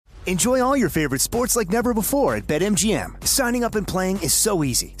Enjoy all your favorite sports like never before at BetMGM. Signing up and playing is so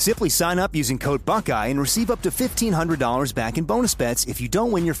easy. Simply sign up using code Buckeye and receive up to $1,500 back in bonus bets if you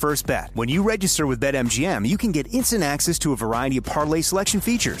don't win your first bet. When you register with BetMGM, you can get instant access to a variety of parlay selection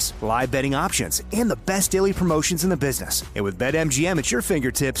features, live betting options, and the best daily promotions in the business. And with BetMGM at your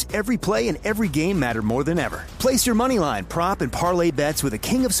fingertips, every play and every game matter more than ever. Place your moneyline, prop, and parlay bets with the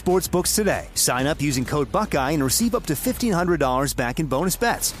king of sportsbooks today. Sign up using code Buckeye and receive up to $1,500 back in bonus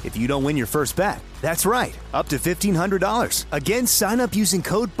bets if you don't win your first bet. That's right, up to $1,500. Again, sign up using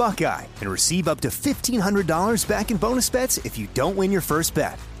code Buckeye and receive up to $1,500 back in bonus bets if you don't win your first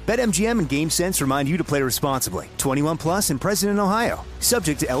bet. BetMGM and GameSense remind you to play responsibly. 21 plus and present in Ohio.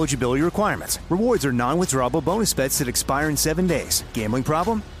 Subject to eligibility requirements. Rewards are non-withdrawable bonus bets that expire in 7 days. Gambling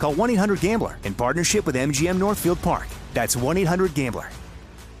problem? Call 1-800-GAMBLER in partnership with MGM Northfield Park. That's 1-800-GAMBLER.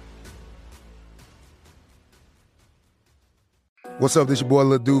 What's up, this your boy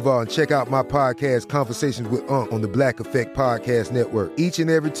Lil Duval, and check out my podcast, Conversations with Unc, on the Black Effect Podcast Network. Each and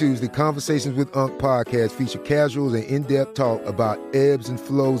every Tuesday, Conversations with Unc podcast feature casuals and in-depth talk about ebbs and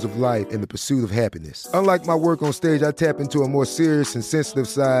flows of life and the pursuit of happiness. Unlike my work on stage, I tap into a more serious and sensitive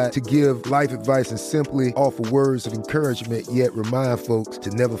side to give life advice and simply offer words of encouragement, yet remind folks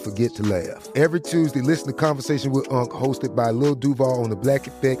to never forget to laugh. Every Tuesday, listen to Conversation with Unc, hosted by Lil Duval on the Black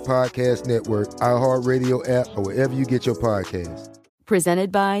Effect Podcast Network, iHeartRadio app, or wherever you get your podcasts.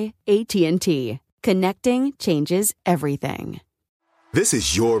 Presented by AT&T. Connecting changes everything. This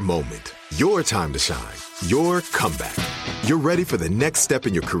is your moment, your time to shine, your comeback. You're ready for the next step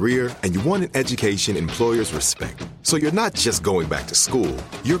in your career, and you want an education employers respect. So you're not just going back to school,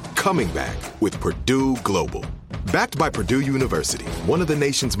 you're coming back with Purdue Global. Backed by Purdue University, one of the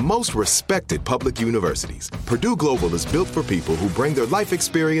nation's most respected public universities, Purdue Global is built for people who bring their life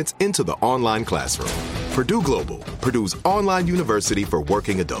experience into the online classroom. Purdue Global, Purdue's online university for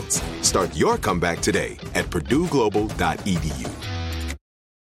working adults. Start your comeback today at purdueglobal.edu.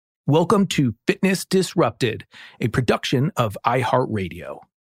 Welcome to Fitness Disrupted, a production of iHeartRadio.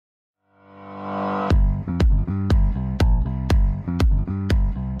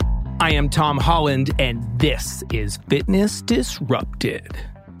 I am Tom Holland, and this is Fitness Disrupted.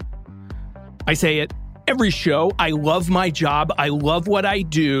 I say it every show. I love my job. I love what I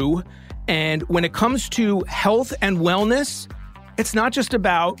do. And when it comes to health and wellness, it's not just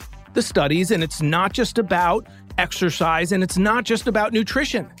about the studies, and it's not just about exercise, and it's not just about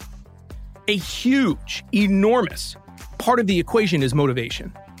nutrition. A huge, enormous part of the equation is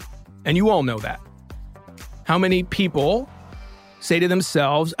motivation. And you all know that. How many people say to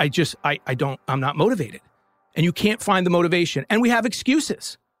themselves, I'm not motivated. And you can't find the motivation. And we have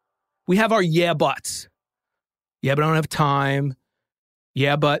excuses. We have our yeah buts. Yeah, but I don't have time.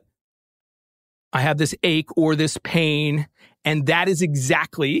 Yeah, but I have this ache or this pain. And that is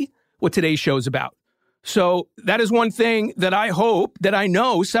exactly what today's show is about. So that is one thing that I hope, that I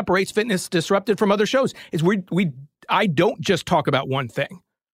know separates Fitness Disrupted from other shows, is I don't just talk about one thing,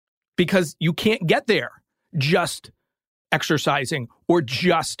 because you can't get there just exercising or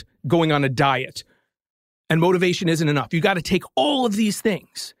just going on a diet. And motivation isn't enough. You got to take all of these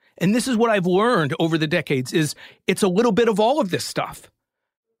things. And this is what I've learned over the decades, is it's a little bit of all of this stuff,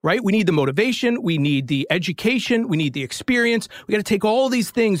 right? We need the motivation. We need the education. We need the experience. We got to take all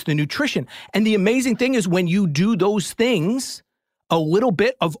these things, the nutrition. And the amazing thing is, when you do those things, a little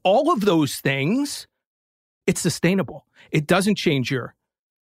bit of all of those things, it's sustainable. It doesn't change your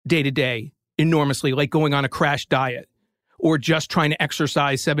day-to-day enormously, like going on a crash diet or just trying to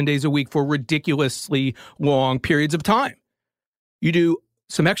exercise 7 days a week for ridiculously long periods of time. You do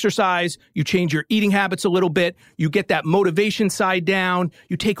some exercise, you change your eating habits a little bit, you get that motivation side down,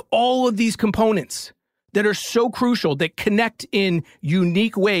 you take all of these components that are so crucial, that connect in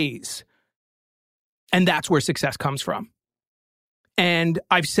unique ways, and that's where success comes from. And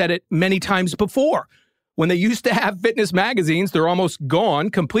I've said it many times before. When they used to have fitness magazines, they're almost gone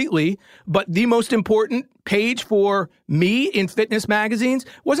completely. But the most important page for me in fitness magazines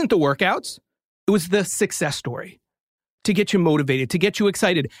wasn't the workouts. It was the success story, to get you motivated, to get you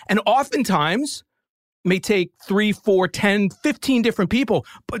excited. And oftentimes may take 3, 4, 10, 15 different people,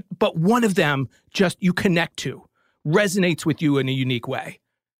 but one of them just you connect to, resonates with you in a unique way.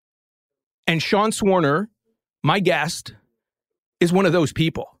 And Sean Swarner, my guest, is one of those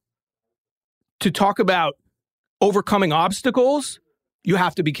people. To talk about overcoming obstacles, you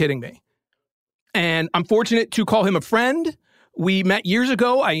have to be kidding me. And I'm fortunate to call him a friend. We met years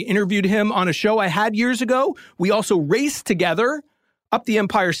ago. I interviewed him on a show I had years ago. We also raced together up the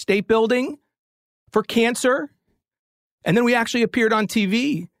Empire State Building for cancer. And then we actually appeared on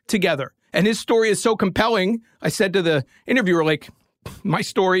TV together. And his story is so compelling. I said to the interviewer, like, my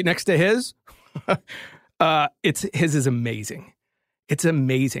story next to his, his is amazing. It's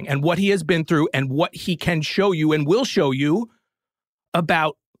amazing. And what he has been through and what he can show you and will show you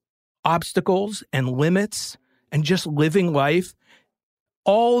about obstacles and limits and just living life.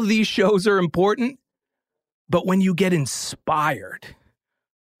 All these shows are important, but when you get inspired,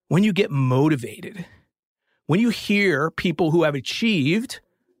 when you get motivated, when you hear people who have achieved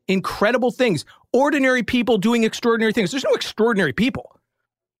incredible things, ordinary people doing extraordinary things. There's no extraordinary people.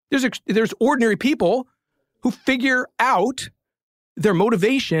 There's ordinary people who figure out their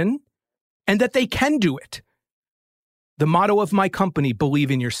motivation and that they can do it. The motto of my company,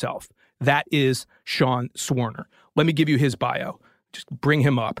 believe in yourself. That is Sean Swarner. Let me give you his bio. Just bring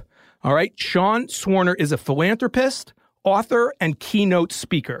him up. All right. Sean Swarner is a philanthropist, author, and keynote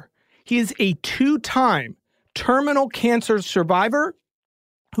speaker. He is a 2-time terminal cancer survivor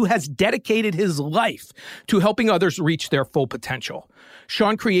who has dedicated his life to helping others reach their full potential.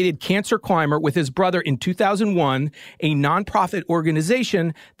 Sean created Cancer Climber with his brother in 2001, a nonprofit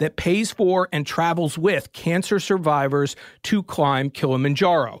organization that pays for and travels with cancer survivors to climb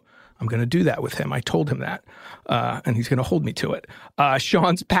Kilimanjaro. I'm going to do that with him. I told him that, and he's going to hold me to it.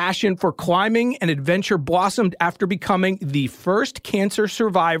 Sean's passion for climbing and adventure blossomed after becoming the first cancer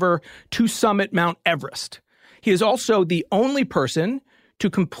survivor to summit Mount Everest. He is also the only person to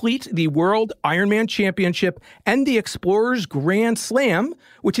complete the World Ironman Championship and the Explorers Grand Slam,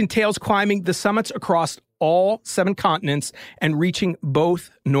 which entails climbing the summits across all 7 continents and reaching both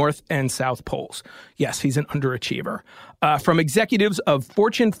North and South Poles. Yes, he's an underachiever. From executives of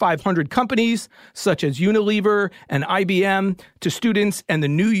Fortune 500 companies such as Unilever and IBM to students and the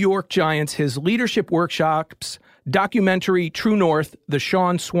New York Giants, his leadership workshops, documentary True North, The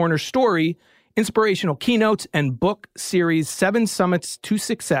Sean Swarner Story, inspirational keynotes, and book series 7 Summits to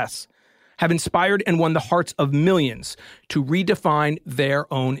Success have inspired and won the hearts of millions to redefine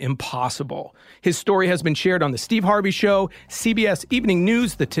their own impossible. His story has been shared on The Steve Harvey Show, CBS Evening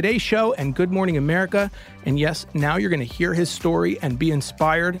News, The Today Show, and Good Morning America. And yes, now you're going to hear his story and be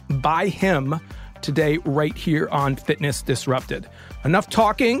inspired by him today right here on Fitness Disrupted. Enough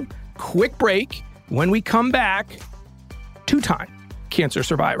talking, quick break. When we come back, 2-time cancer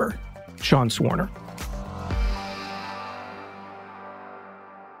survivor, Sean Swarner.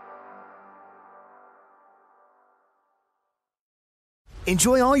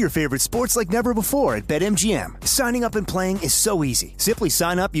 Enjoy all your favorite sports like never before at BetMGM. Signing up and playing is so easy. Simply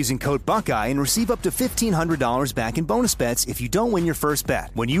sign up using code Buckeye and receive up to $1,500 back in bonus bets if you don't win your first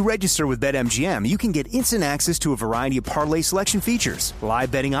bet. When you register with BetMGM, you can get instant access to a variety of parlay selection features,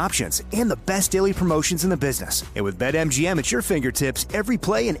 live betting options, and the best daily promotions in the business. And with BetMGM at your fingertips, every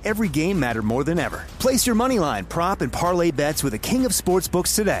play and every game matter more than ever. Place your moneyline, prop, and parlay bets with the king of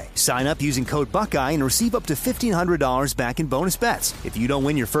sportsbooks today. Sign up using code Buckeye and receive up to $1,500 back in bonus bets if you don't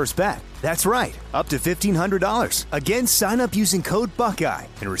win your first bet. That's right, up to $1,500. Again, sign up using code Buckeye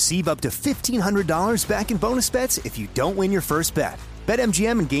and receive up to $1,500 back in bonus bets if you don't win your first bet.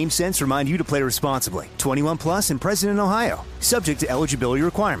 BetMGM and GameSense remind you to play responsibly. 21 plus and present in Ohio. Subject to eligibility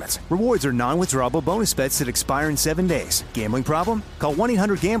requirements. Rewards are non-withdrawable bonus bets that expire in 7 days. Gambling problem? Call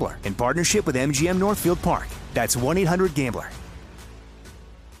 1-800-GAMBLER in partnership with MGM Northfield Park. That's 1-800-GAMBLER.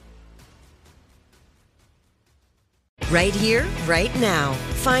 Right here, right now.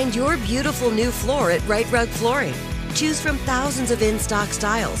 Find your beautiful new floor at Right Rug Flooring. Choose from thousands of in-stock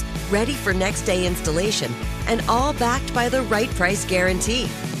styles, ready for next day installation, and all backed by the right price guarantee.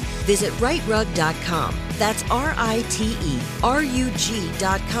 Visit rightrug.com. That's RITERUG.com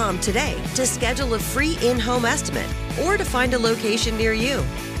today to schedule a free in-home estimate or to find a location near you.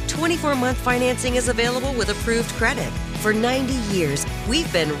 24-month financing is available with approved credit. For 90 years,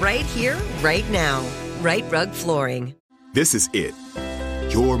 we've been right here, right now. Right Rug Flooring. This is it.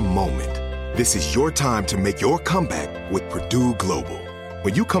 Your moment. This is your time to make your comeback with Purdue Global.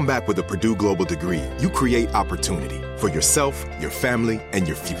 When you come back with a Purdue Global degree, you create opportunity for yourself, your family, and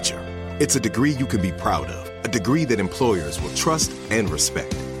your future. It's a degree you can be proud of, a degree that employers will trust and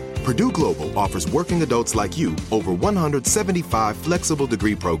respect. Purdue Global offers working adults like you over 175 flexible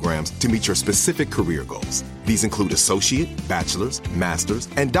degree programs to meet your specific career goals. These include associate, bachelor's, master's,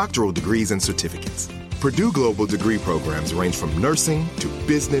 and doctoral degrees and certificates. Purdue Global degree programs range from nursing to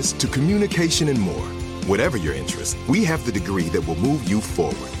business to communication and more. Whatever your interest, we have the degree that will move you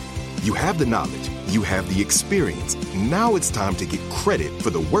forward. You have the knowledge, you have the experience. Now it's time to get credit for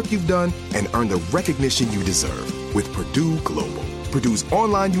the work you've done and earn the recognition you deserve with Purdue Global, Purdue's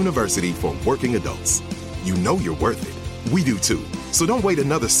online university for working adults. You know you're worth it. We do too. So don't wait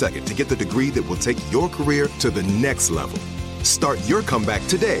another second to get the degree that will take your career to the next level. Start your comeback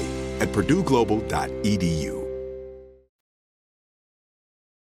today at purdueglobal.edu.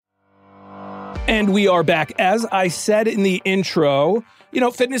 And we are back. As I said in the intro,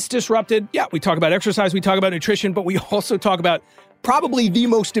 Fitness Disrupted. Yeah, we talk about exercise, we talk about nutrition, but we also talk about probably the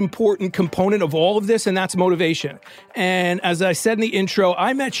most important component of all of this, and that's motivation. And as I said in the intro,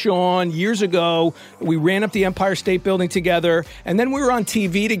 I met Sean years ago. We ran up the Empire State Building together, and then we were on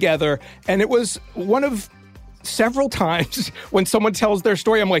TV together, and it was one of several times when someone tells their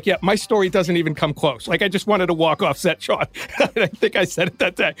story, I'm like, yeah, my story doesn't even come close. Like, I just wanted to walk off set, Sean. I think I said it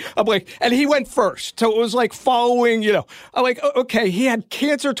that day. I'm like, and he went first. So it was like following, I'm like, okay, he had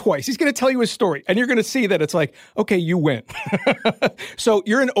cancer twice. He's going to tell you his story. And you're going to see that it's like, okay, you win. So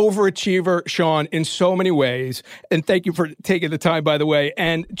you're an overachiever, Sean, in so many ways. And thank you for taking the time, by the way.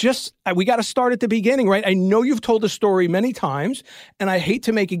 And just, we got to start at the beginning, right? I know you've told the story many times, and I hate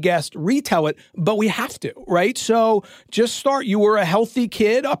to make a guest retell it, but we have to, right? So just start. You were a healthy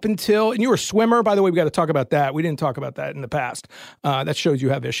kid up until, and you were a swimmer. By the way, we got to talk about that. We didn't talk about that in the past. That shows you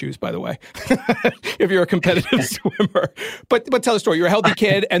have issues, by the way, if you're a competitive swimmer. But tell the story. You're a healthy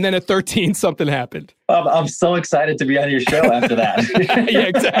kid, and then at 13, something happened. I'm so excited to be on your show after that. Yeah,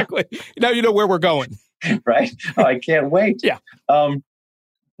 exactly. Now you know where we're going. Right? Oh, I can't wait. Yeah.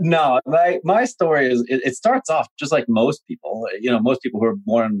 No, my story is, it starts off just like most people, most people who are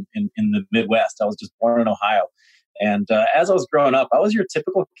born in the Midwest. I was just born in Ohio. And as I was growing up, I was your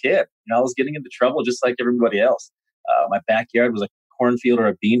typical kid. I was getting into trouble just like everybody else. My backyard was a cornfield or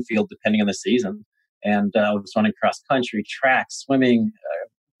a bean field, depending on the season. And I was running cross country, track, swimming.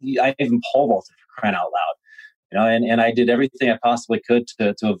 I even pole vaulted, for crying out loud. And I did everything I possibly could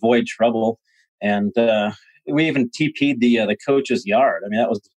to avoid trouble. And we even TP'd the coach's yard. I mean, that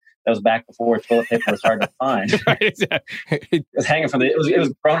was back before toilet paper was hard to find. It was hanging from it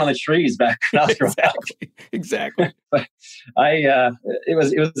was grown on the trees back when I was growing up. Exactly. But it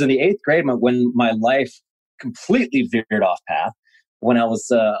was in the 8th grade when my life completely veered off path. When I was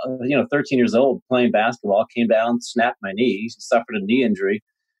 13 years old playing basketball, came down, snapped my knee, suffered a knee injury.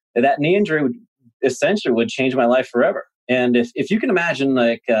 That knee injury would change my life forever. And if you can imagine,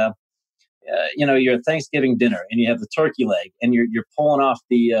 like, you're at Thanksgiving dinner and you have the turkey leg and you're pulling off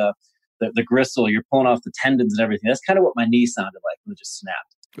the gristle, you're pulling off the tendons and everything. That's kind of what my knee sounded like when it just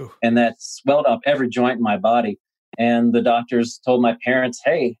snapped. Ooh. And that swelled up every joint in my body. And the doctors told my parents,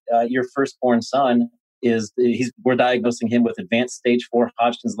 hey, your firstborn son we're diagnosing him with advanced stage 4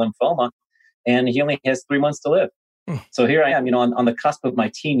 Hodgkin's lymphoma, and he only has 3 months to live. So here I am, on the cusp of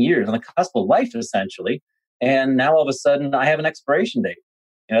my teen years, on the cusp of life, essentially. And now all of a sudden I have an expiration date.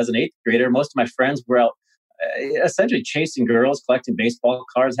 As an 8th grader, most of my friends were out essentially chasing girls, collecting baseball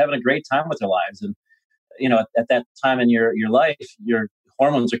cards, having a great time with their lives. And, at that time in your life, your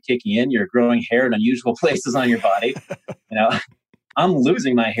hormones are kicking in, you're growing hair in unusual places on your body. I'm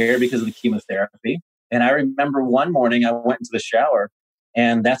losing my hair because of the chemotherapy. And I remember one morning I went into the shower,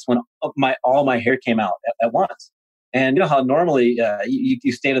 and that's when all my hair came out at once. And you know how normally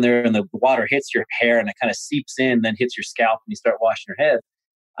you stand in there and the water hits your hair and it kind of seeps in, then hits your scalp and you start washing your head.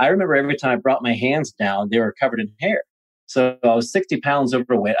 I remember every time I brought my hands down, they were covered in hair. So I was 60 pounds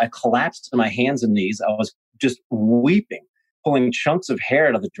overweight. I collapsed to my hands and knees. I was just weeping, pulling chunks of hair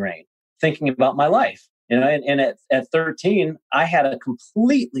out of the drain, thinking about my life. And at 13, I had a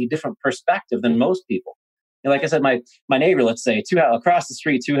completely different perspective than most people. Like I said, my neighbor, let's say, across the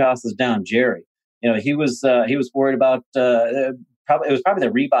street, 2 houses down, Jerry. He was worried about it was probably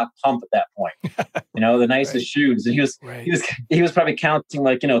the Reebok pump at that point. The nicest right. shoes. And he was probably counting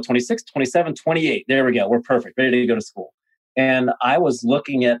 26, 27, 28. There we go. We're perfect. Ready to go to school. And I was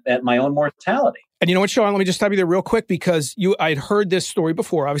looking at my own mortality. And you know what, Sean, let me just stop you there real quick, because I'd heard this story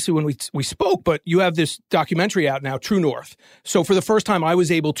before, obviously, when we spoke, but you have this documentary out now, True North. So for the first time, I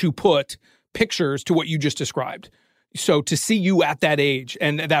was able to put pictures to what you just described. So to see you at that age,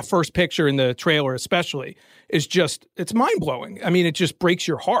 and that first picture in the trailer especially, it's mind-blowing. I mean, it just breaks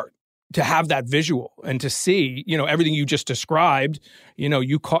your heart to have that visual and to see, everything you just described.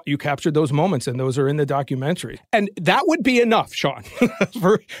 You captured those moments, and those are in the documentary. And that would be enough, Sean,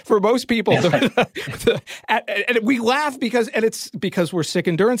 for most people. And we laugh it's because we're sick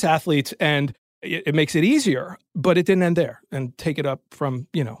endurance athletes, and it makes it easier. But it didn't end there, and take it up from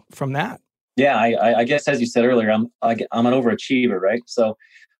that. Yeah, I guess, as you said earlier, I'm an overachiever, right? So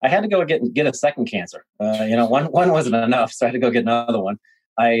I had to go get a second cancer. One wasn't enough, so I had to go get another one.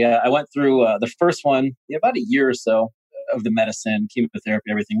 I went through the first one, about a year or so of the medicine, chemotherapy,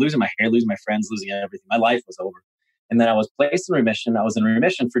 everything, losing my hair, losing my friends, losing everything. My life was over. And then I was placed in remission. I was in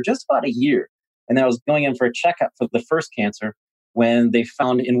remission for just about a year. And then I was going in for a checkup for the first cancer when they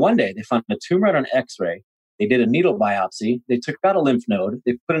found a tumor on an X-ray. They did a needle biopsy. They took out a lymph node.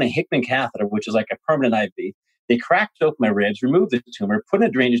 They put in a Hickman catheter, which is like a permanent IV. They cracked open my ribs, removed the tumor, put in a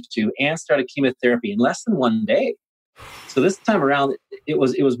drainage tube, and started chemotherapy in less than 1 day. So this time around, it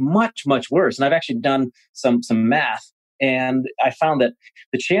was much, much worse. And I've actually done some math, and I found that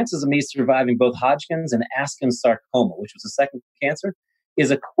the chances of me surviving both Hodgkin's and Askins sarcoma, which was the second cancer,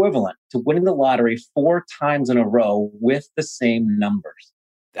 is equivalent to winning the lottery 4 times in a row with the same numbers.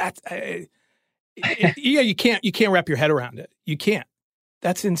 That's you can't wrap your head around it. You can't.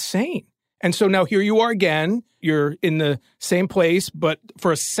 That's insane. And so now here you are again. You're in the same place, but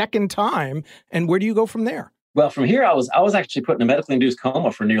for a second time. And where do you go from there? Well, from here, I was actually put in a medically induced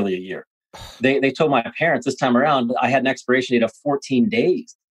coma for nearly a year. They told my parents this time around I had an expiration date of 14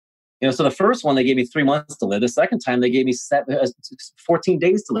 days. So the first one, they gave me 3 months to live. The second time, they gave me 14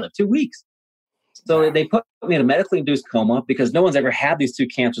 days to live, 2 weeks. So They put me in a medically induced coma because no one's ever had these 2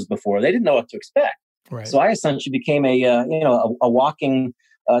 cancers before. They didn't know what to expect. Right. So I essentially became a walking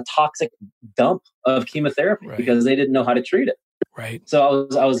toxic dump of chemotherapy because they didn't know how to treat it. Right. So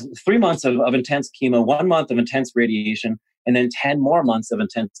I was 3 months of intense chemo, 1 month of intense radiation, and then 10 more months of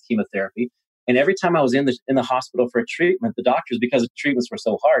intense chemotherapy. And every time I was in the hospital for a treatment, the doctors, because the treatments were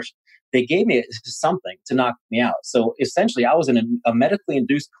so harsh, they gave me something to knock me out. So essentially, I was in a medically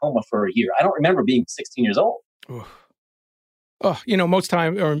induced coma for a year. I don't remember being 16 years old. Oh, most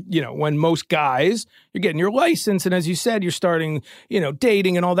time, or, when most guys, you're getting your license. And as you said, you're starting,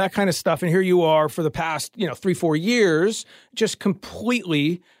 dating and all that kind of stuff. And here you are for the past, 3-4 years, just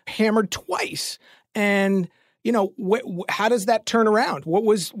completely hammered twice. And, how does that turn around? What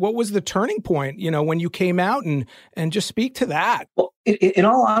was the turning point, when you came out and just speak to that? Well, in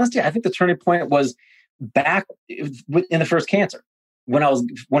all honesty, I think the turning point was back in the first cancer. When I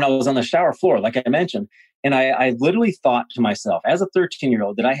was on the shower floor, like I mentioned, and I literally thought to myself, as a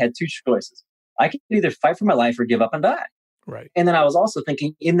 13-year-old, that I had 2 choices. I could either fight for my life or give up and die. Right. And then I was also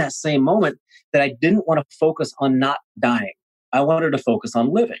thinking in that same moment that I didn't want to focus on not dying. I wanted to focus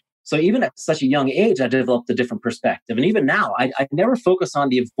on living. So even at such a young age, I developed a different perspective. And even now, I never focus on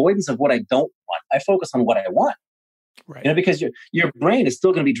the avoidance of what I don't want. I focus on what I want. Right. Because your brain is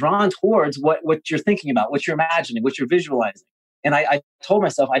still going to be drawn towards what you're thinking about, what you're imagining, what you're visualizing. And I told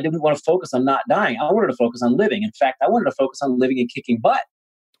myself I didn't want to focus on not dying. I wanted to focus on living. In fact, I wanted to focus on living and kicking butt.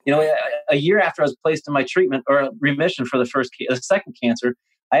 A year after I was placed in my treatment or remission for the second cancer,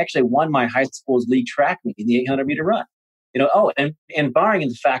 I actually won my high school's league track meet in the 800-meter run. And barring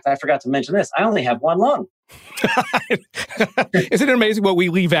the fact, I forgot to mention this, I only have 1 lung. Isn't it amazing what we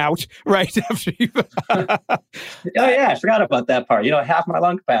leave out right after you? Oh, yeah, I forgot about that part. Half my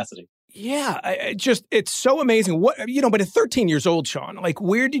lung capacity. Yeah, it's so amazing. But at 13 years old, Sean,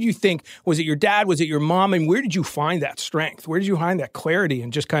 where did you think, was it your dad? Was it your mom? And where did you find that strength? Where did you find that clarity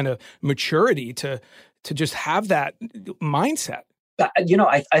and just kind of maturity to just have that mindset?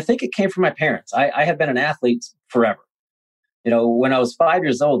 I think it came from my parents. I have been an athlete forever. When I was 5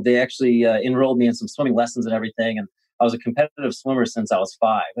 years old, they actually enrolled me in some swimming lessons and everything. And I was a competitive swimmer since I was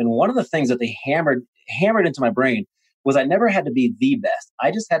 5. And one of the things that they hammered into my brain was I never had to be the best. I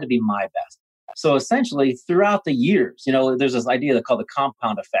just had to be my best. So essentially, throughout the years, there's this idea called the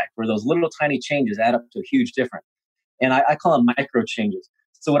compound effect, where those little tiny changes add up to a huge difference. And I call them micro changes.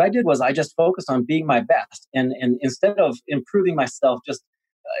 So what I did was I just focused on being my best. And instead of improving myself just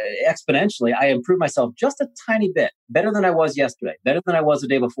exponentially, I improved myself just a tiny bit, better than I was yesterday, better than I was the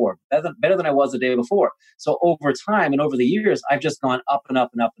day before, better than I was the day before. So over time and over the years, I've just gone up and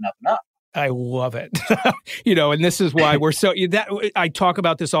up and up and up and up. I love it. And this is why we're so, I talk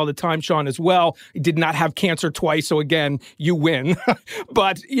about this all the time, Sean, as well. Did not have cancer twice. So again, you win.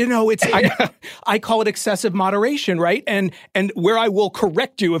 But, I call it excessive moderation, right? And where I will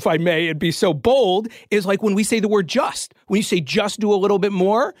correct you, if I may, and be so bold, is like when we say the word just. When you say just do a little bit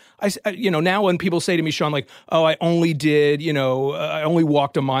more, now when people say to me, Sean, I only did, I only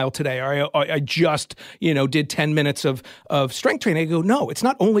walked a mile today, or I just, did 10 minutes of strength training. I go, no, it's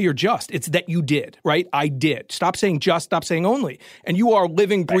not only or just. It's that you did, right? I did. Stop saying just, stop saying only. And you are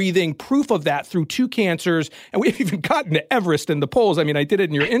living, breathing proof of that through 2 cancers. And we've even gotten to Everest and the polls. I mean, I did it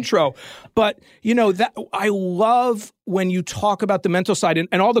in your intro. But, that I love when you talk about the mental side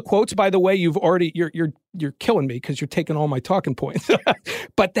and all the quotes, by the way, you're killing me because you're taking all my talking points.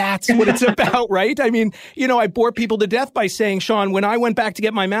 But that's what it's about, right? I mean, I bore people to death by saying, Sean, when I went back to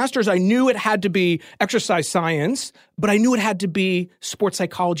get my master's, I knew it had to be exercise science, but I knew it had to be sports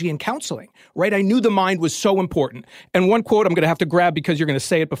psychology and counseling, right? I knew the mind was so important. And one quote I'm going to have to grab because you're going to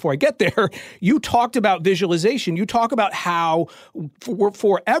say it before I get there. You talked about visualization. You talk about how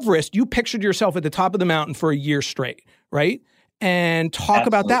for Everest, you pictured yourself at the top of the mountain for a year straight, right? and talk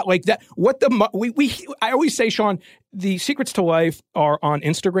about that. Like that, I always say, Sean, the secrets to life are on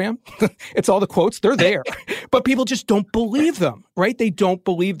Instagram. It's all the quotes. They're there, but people just don't believe them, right? They don't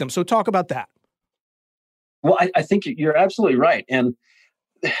believe them. So talk about that. Well, I think you're absolutely right. And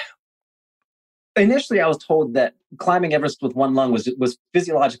initially I was told that climbing Everest with one lung was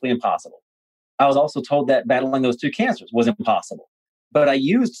physiologically impossible. I was also told that battling those 2 cancers was impossible. But I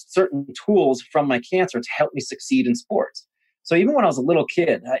used certain tools from my cancer to help me succeed in sports. So even when I was a little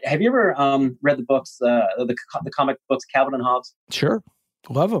kid, have you ever read the books, the comic books, Calvin and Hobbes? Sure.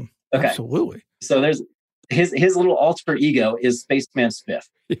 Love them. Okay. Absolutely. So there's his little alter ego is Spaceman Spiff.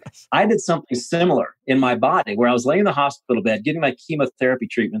 Yes. I did something similar in my body where I was laying in the hospital bed getting my chemotherapy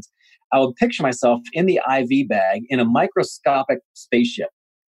treatments. I would picture myself in the IV bag in a microscopic spaceship.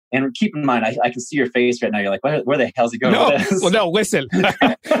 And keep in mind, I can see your face right now. You're like, where the hell's he going with this? Well, no, listen.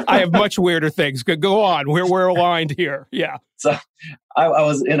 I have much weirder things. Go on. We're aligned here. Yeah. So I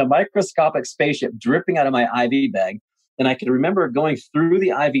was in a microscopic spaceship dripping out of my IV bag. And I could remember going through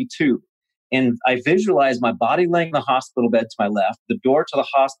the IV tube. And I visualized my body laying in the hospital bed to my left, the door to the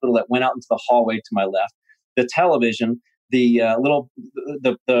hospital that went out into the hallway to my left, the television, the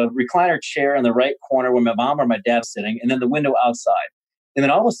recliner chair in the right corner where my mom or my dad was sitting, and then the window outside. And then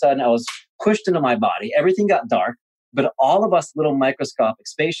all of a sudden I was pushed into my body. Everything got dark, but all of us little microscopic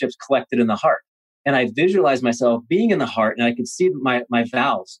spaceships collected in the heart. And I visualized myself being in the heart, and I could see my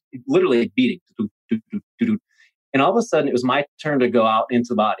valves literally beating. And all of a sudden, it was my turn to go out into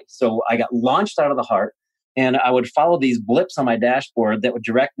the body. So I got launched out of the heart, and I would follow these blips on my dashboard that would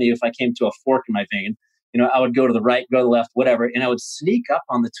direct me if I came to a fork in my vein. I would go to the right, go to the left, whatever, and I would sneak up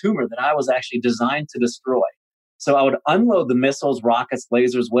on the tumor that I was actually designed to destroy. So I would unload the missiles, rockets,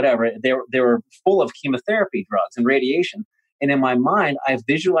 lasers, whatever. They were full of chemotherapy drugs and radiation. And in my mind, I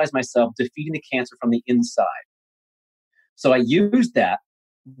visualized myself defeating the cancer from the inside. So I used that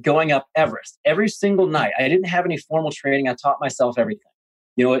going up Everest every single night. I didn't have any formal training. I taught myself everything.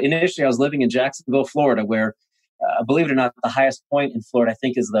 Initially I was living in Jacksonville, Florida, where believe it or not, the highest point in Florida, I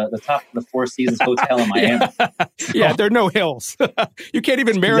think, is the top of the Four Seasons Hotel in Miami. Yeah, there are no hills. You can't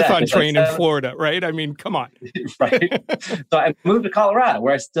even marathon train in Florida, right? I mean, come on. Right. So I moved to Colorado,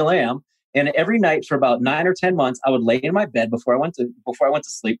 where I still am. And every night for about 9 or 10 months, I would lay in my bed before I went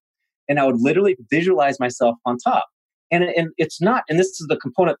to sleep, and I would literally visualize myself on top. And it's not, and this is the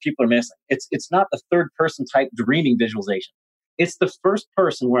component people are missing. It's not the third person type dreaming visualization. It's the first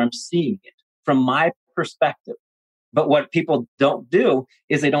person where I'm seeing it from my perspective. But what people don't do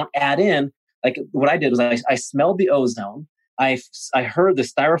is they don't add in, like what I did was I smelled the ozone. I heard the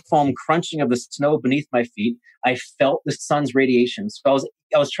styrofoam crunching of the snow beneath my feet. I felt the sun's radiation. So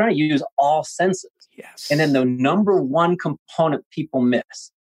I was trying to use all senses. Yes. And then the number one component people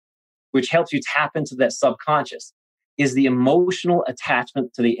miss, which helps you tap into that subconscious, is the emotional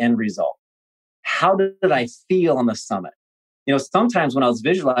attachment to the end result. How did I feel on the summit? Sometimes when I was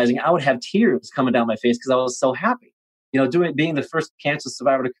visualizing, I would have tears coming down my face because I was so happy. Being the first cancer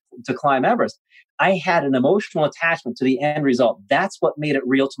survivor to climb Everest, I had an emotional attachment to the end result. That's what made it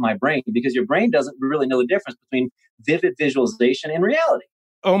real to my brain, because your brain doesn't really know the difference between vivid visualization and reality.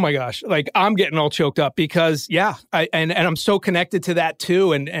 Oh my gosh. Like, I'm getting all choked up because, yeah, and I'm so connected to that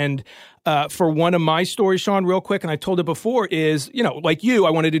too. And for one of my stories, Sean, real quick, and I told it before, is, like you, I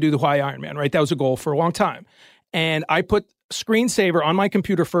wanted to do the Hawaii Ironman, right? That was a goal for a long time. And I put screensaver on my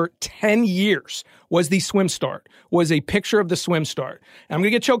computer for 10 years was the swim start, was a picture of the swim start. And I'm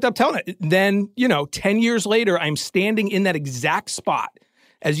going to get choked up telling it. Then, 10 years later, I'm standing in that exact spot,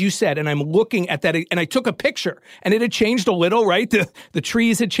 as you said, and I'm looking at that, and I took a picture, and it had changed a little, right? The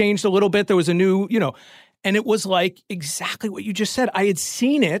trees had changed a little bit. There was a new, and it was like exactly what you just said. I had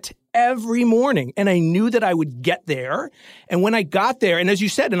seen it every morning, and I knew that I would get there. And when I got there, and as you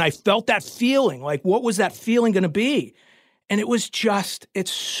said, and I felt that feeling, like, what was that feeling going to be? And it was just,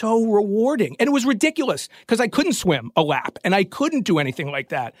 it's so rewarding. And it was ridiculous because I couldn't swim a lap and I couldn't do anything like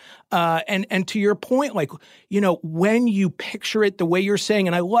that. And to your point, like, when you picture it the way you're saying,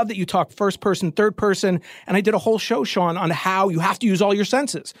 and I love that you talk first person, third person, and I did a whole show, Sean, on how you have to use all your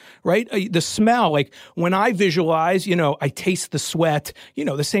senses, right? The smell, like when I visualize, I taste the sweat,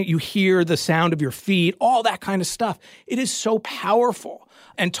 the same, you hear the sound of your feet, all that kind of stuff. It is so powerful.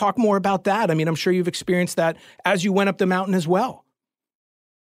 And talk more about that. I mean, I'm sure you've experienced that as you went up the mountain as well.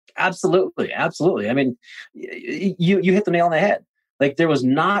 Absolutely. Absolutely. I mean, you hit the nail on the head. Like, there was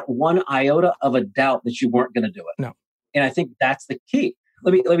not one iota of a doubt that you weren't going to do it. No. And I think that's the key.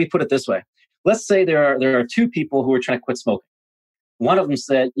 Let me put it this way. Let's say there are two people who are trying to quit smoking. One of them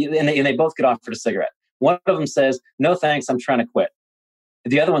said, and they both get offered a cigarette. One of them says, "No, thanks, I'm trying to quit."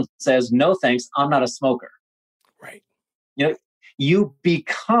 The other one says, "No, thanks, I'm not a smoker." Right. you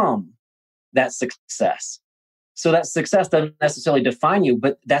become that success. So that success doesn't necessarily define you,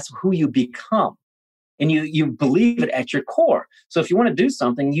 but that's who you become. And you believe it at your core. So if you want to do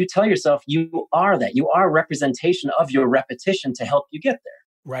something, you tell yourself you are that. You are a representation of your repetition to help you get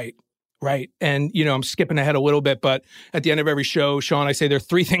there. Right. And, I'm skipping ahead a little bit, but at the end of every show, Sean, I say there are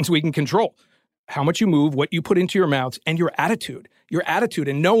 3 things we can control: how much you move, what you put into your mouths, and your attitude.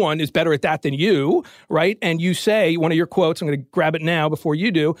 And no one is better at that than you, right? And you say, one of your quotes, I'm going to grab it now before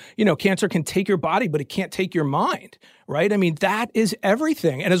you do, cancer can take your body, but it can't take your mind, right? I mean, that is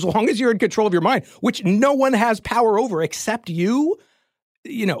everything. And as long as you're in control of your mind, which no one has power over except you,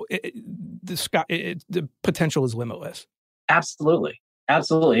 the potential is limitless. Absolutely.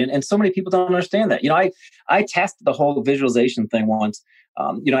 And so many people don't understand that. I tested the whole visualization thing once.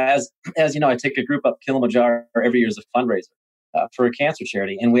 As you know, I take a group up Kilimanjaro every year as a fundraiser for a cancer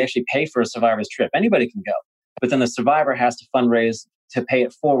charity, and we actually pay for a survivor's trip. Anybody can go, but then the survivor has to fundraise to pay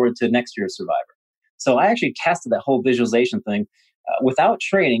it forward to next year's survivor. So I actually tested that whole visualization thing. Without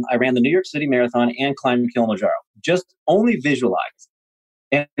training, I ran the New York City Marathon and climbed Kilimanjaro. Just only visualized.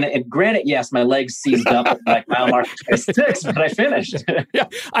 And granted, yes, my legs seized up at like mile mark 26, but I finished. Yeah,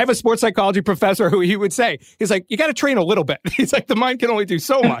 I have a sports psychology professor who he would say, he's like, you got to train a little bit. He's like, the mind can only do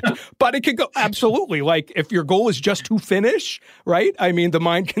so much, but it can go absolutely. Like if your goal is just to finish, right? I mean, the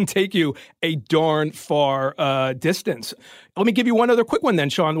mind can take you a darn far distance. Let me give you one other quick one then,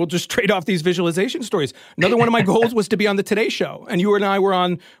 Sean. We'll just trade off these visualization stories. Another one of my goals was to be on the Today Show. And you and I were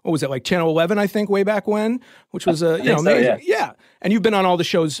on, what was it, like Channel 11, I think, way back when, which was, amazing. So, yeah. And you've been on all the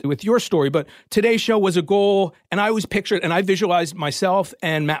shows with your story, but Today Show was a goal. And I always pictured, and I visualized myself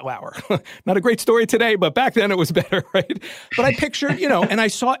and Matt Lauer. Not a great story today, but back then it was better, right? But I pictured, and I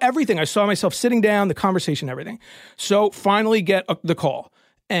saw everything. I saw myself sitting down, the conversation, everything. So finally get the call.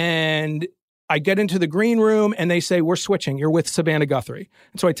 And I get into the green room and they say, we're switching. You're with Savannah Guthrie.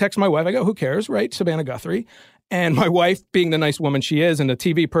 And so I text my wife. I go, who cares, right? Savannah Guthrie. And my wife, being the nice woman she is and a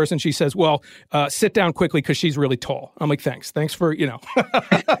TV person, she says, well, sit down quickly because she's really tall. I'm like, thanks. Thanks for,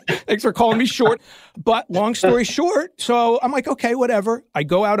 thanks for calling me short. But long story short, so I'm like, okay, whatever. I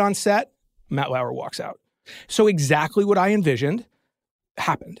go out on set. Matt Lauer walks out. So exactly what I envisioned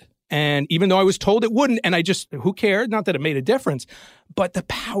happened. And even though I was told it wouldn't, and who cared? Not that it made a difference, but the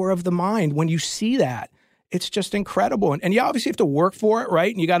power of the mind, when you see that, it's just incredible. And you obviously have to work for it,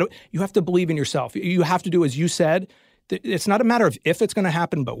 right? And you have to believe in yourself. You have to do, as you said, it's not a matter of if it's going to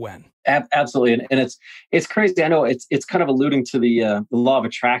happen, but when. Absolutely. And it's crazy. I know it's kind of alluding to the law of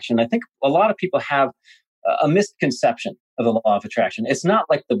attraction. I think a lot of people have a misconception of the law of attraction. It's not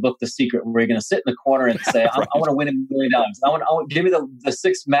like the book, The Secret, where you're going to sit in the corner and say, right. I want to win $1 million. I want give me the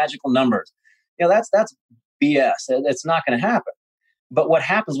 6 magical numbers. That's BS. It's not going to happen. But what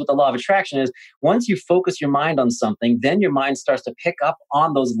happens with the law of attraction is once you focus your mind on something, then your mind starts to pick up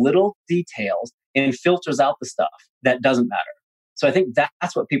on those little details and filters out the stuff that doesn't matter. So I think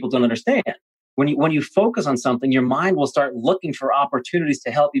that's what people don't understand. When you focus on something, your mind will start looking for opportunities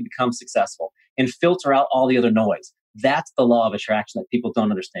to help you become successful and filter out all the other noise. That's the law of attraction that people don't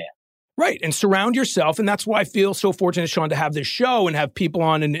understand. Right. And surround yourself. And that's why I feel so fortunate, Sean, to have this show and have people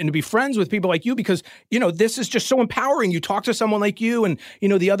on and to be friends with people like you, because, this is just so empowering. You talk to someone like you and,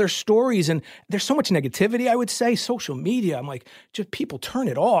 the other stories, and there's so much negativity, I would say, social media. I'm like, just people turn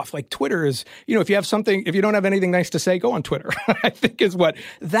it off. Like Twitter is, if you don't have anything nice to say, go on Twitter, I think is what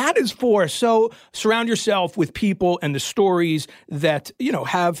that is for. So surround yourself with people and the stories that,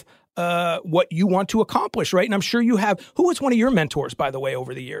 have what you want to accomplish, right? And I'm sure you have. Who was one of your mentors, by the way,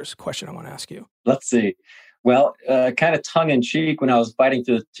 over the years? Question I want to ask you. Let's see. Well, kind of tongue-in-cheek, when I was fighting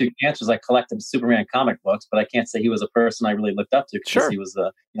through 2 cancers, I collected Superman comic books, but I can't say he was a person I really looked up to because he was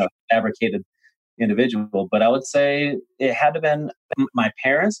a fabricated individual. But I would say it had to have been my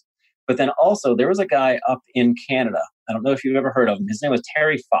parents. But then also there was a guy up in Canada. I don't know if you've ever heard of him. His name was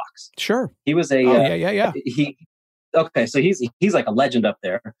Terry Fox. Sure. He was a so he's like a legend up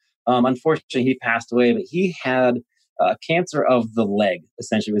there. Unfortunately, he passed away, but he had cancer of the leg.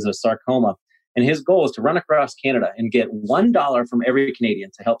 Essentially, it was a sarcoma. And his goal was to run across Canada and get $1 from every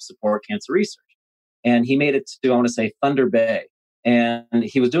Canadian to help support cancer research. And he made it to, I want to say, Thunder Bay. And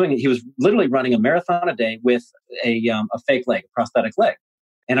he was literally running a marathon a day with a fake leg, a prosthetic leg.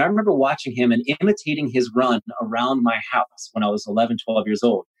 And I remember watching him and imitating his run around my house when I was 11, 12 years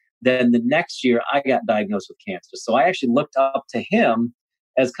old. Then the next year, I got diagnosed with cancer. So I actually looked up to him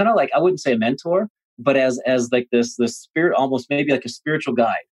as kind of like, I wouldn't say a mentor, but as like this spirit, almost maybe like a spiritual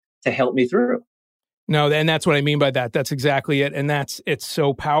guide to help me through. No, and that's what I mean by that. That's exactly it. And it's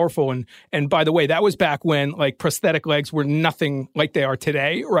so powerful. And by the way, that was back when like prosthetic legs were nothing like they are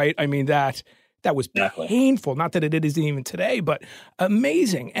today, right? I mean, that That was painful. Not that it isn't even today, but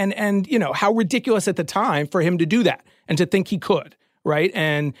amazing. And how ridiculous at the time for him to do that and to think he could. Right.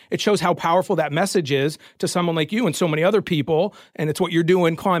 And it shows how powerful that message is to someone like you and so many other people. And it's what you're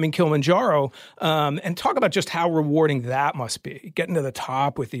doing climbing Kilimanjaro. And talk about just how rewarding that must be, getting to the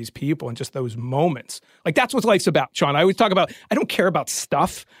top with these people and just those moments. Like, that's what life's about, Sean. I always talk about, I don't care about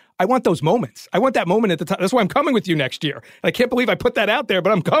stuff. I want those moments. I want that moment at the top. That's why I'm coming with you next year. I can't believe I put that out there,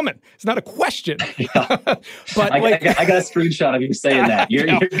 but I'm coming. It's not a question. Yeah. But I got a screenshot of you saying that.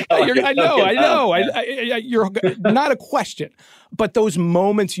 I know. You're not a question. But those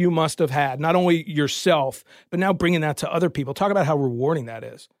moments you must have had, not only yourself, but now bringing that to other people. Talk about how rewarding that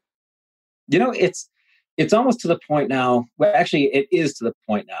is. It's almost to the point now. Well, actually, it is to the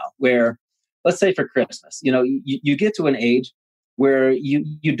point now where, let's say for Christmas, you get to an age where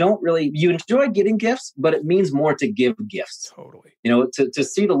you don't really, you enjoy getting gifts, but it means more to give gifts. Totally. To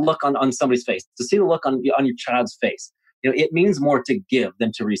see the look on somebody's face, to see the look on your child's face. It means more to give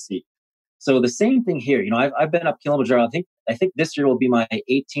than to receive. So the same thing here. I've been up Kilimanjaro. I think this year will be my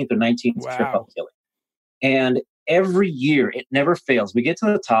 18th or 19th trip up Kili. And every year it never fails. We get to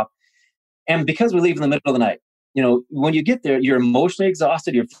the top, and because we leave in the middle of the night, when you get there, you're emotionally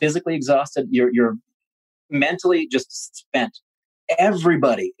exhausted, you're physically exhausted, you're mentally just spent.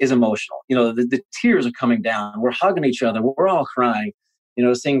 Everybody is emotional. The tears are coming down. We're hugging each other. We're all crying,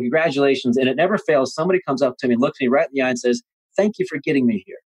 saying congratulations. And it never fails. Somebody comes up to me, looks me right in the eye and says, "Thank you for getting me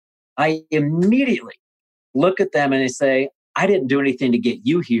here." I immediately look at them and I say, "I didn't do anything to get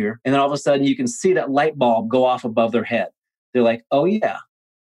you here." And then all of a sudden you can see that light bulb go off above their head. They're like, "Oh yeah."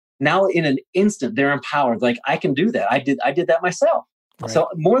 Now in an instant, they're empowered. Like, I can do that. I did that myself. Right. So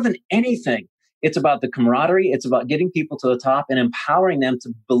more than anything, it's about the camaraderie. It's about getting people to the top and empowering them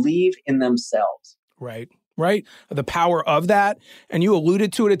to believe in themselves. Right. The power of that. And you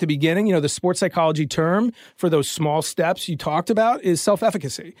alluded to it at the beginning. The sports psychology term for those small steps you talked about is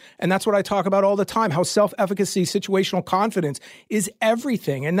self-efficacy. And that's what I talk about all the time, how self-efficacy, situational confidence is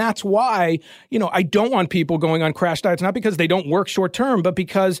everything. And that's why, I don't want people going on crash diets, not because they don't work short term, but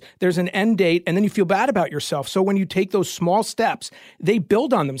because there's an end date and then you feel bad about yourself. So when you take those small steps, they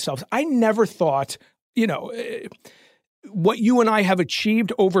build on themselves. I never thought, what you and I have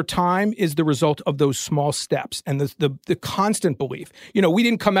achieved over time is the result of those small steps and the constant belief. We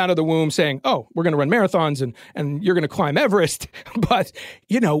didn't come out of the womb saying, "Oh, we're going to run marathons and you're going to climb Everest." But,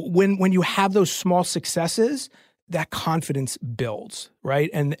 when you have those small successes, that confidence builds, right?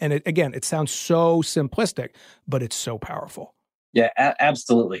 And it sounds so simplistic, but it's so powerful. Yeah,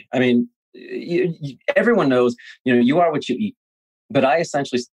 absolutely. I mean, everyone knows, you are what you eat. But I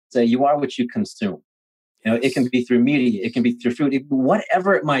essentially say you are what you consume. It can be through media, it can be through food,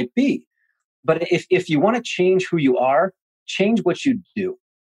 whatever it might be. But if you want to change who you are, change what you do.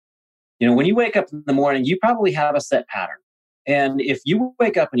 When you wake up in the morning, you probably have a set pattern. And if you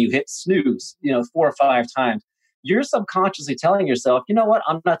wake up and you hit snooze, 4 or 5 times, you're subconsciously telling yourself, "You know what?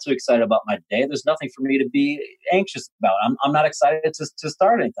 I'm not too excited about my day. There's nothing for me to be anxious about. I'm not excited to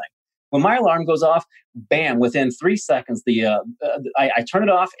start anything." When my alarm goes off, bam, within 3 seconds, I turn it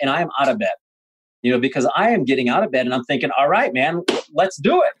off and I am out of bed. Because I am getting out of bed and I'm thinking, "All right, man, let's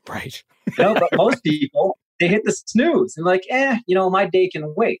do it." Right. But most people, they hit the snooze and like, my day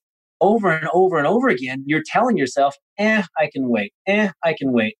can wait. Over and over and over again, you're telling yourself, I can wait. I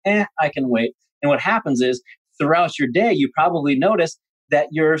can wait. I can wait. And what happens is throughout your day, you probably notice that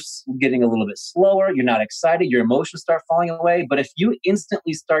you're getting a little bit slower. You're not excited. Your emotions start falling away. But if you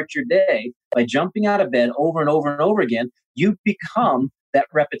instantly start your day by jumping out of bed over and over and over again, you become that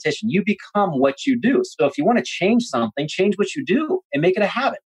repetition. You become what you do. So if you want to change something, change what you do and make it a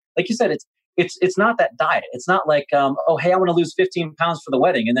habit. Like you said, it's not that diet. It's not like, hey, I want to lose 15 pounds for the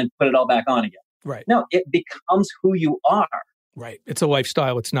wedding and then put it all back on again. Right. No, it becomes who you are. Right. It's a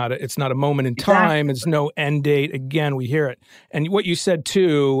lifestyle. It's not a moment in time. Exactly. It's no end date. Again, we hear it. And what you said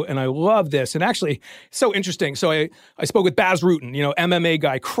too, and I love this, and actually so interesting. So I spoke with Baz Rutten, MMA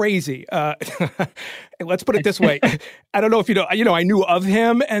guy, crazy. Let's put it this way. I don't know if I knew of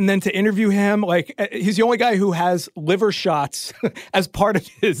him, and then to interview him, like, he's the only guy who has liver shots as part of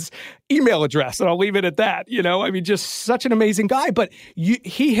his email address. And I'll leave it at that. Just such an amazing guy. But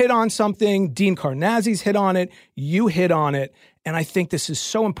he hit on something. Dean Karnazes hit on it. You hit on it. And I think this is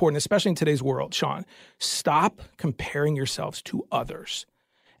so important, especially in today's world, Sean. Stop comparing yourselves to others.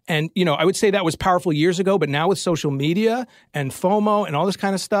 And, I would say that was powerful years ago, but now with social media and FOMO and all this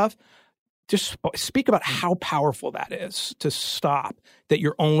kind of stuff, just speak about how powerful that is to stop, that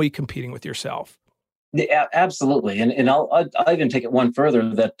you're only competing with yourself. Yeah, absolutely. And I'll even take it one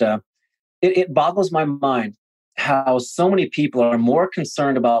further that it boggles my mind how so many people are more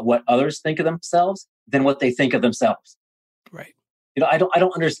concerned about what others think of themselves than what they think of themselves. Right. I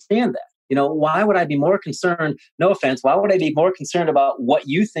don't understand that. Why would I be more concerned? No offense. Why would I be more concerned about what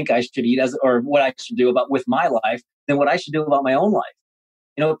you think I should eat or what I should do with my life than what I should do about my own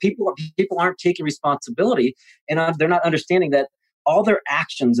life? People aren't taking responsibility, and they're not understanding that all their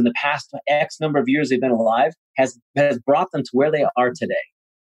actions in the past X number of years they've been alive has brought them to where they are today.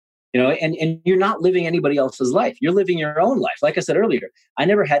 And you're not living anybody else's life. You're living your own life. Like I said earlier, I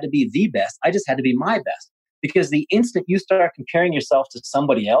never had to be the best. I just had to be my best. Because the instant you start comparing yourself to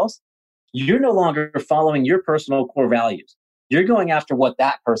somebody else, you're no longer following your personal core values. You're going after what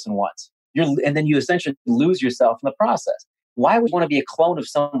that person wants. And then you essentially lose yourself in the process. Why would you want to be a clone of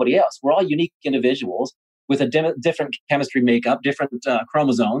somebody else? We're all unique individuals with a different chemistry makeup, different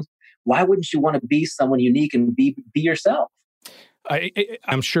chromosomes. Why wouldn't you want to be someone unique and be yourself?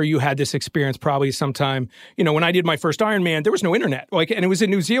 I'm sure you had this experience probably sometime. When I did my first Ironman, there was no internet, and it was in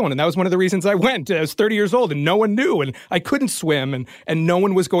New Zealand, and that was one of the reasons I went. I was 30 years old, and no one knew, and I couldn't swim, and no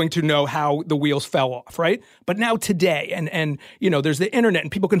one was going to know how the wheels fell off, right? But now today, and there's the internet,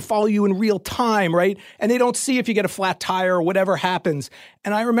 and people can follow you in real time, right? And they don't see if you get a flat tire or whatever happens.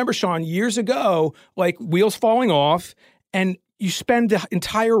 And I remember, Sean, years ago, wheels falling off, and you spend the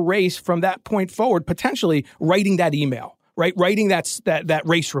entire race from that point forward potentially writing that email. Right, writing that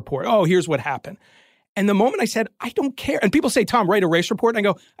race report. Oh, here's what happened. And the moment I said, I don't care, and people say, Tom, write a race report, and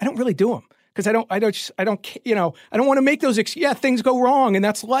I go, I don't really do them because I don't want to make those. Things go wrong, and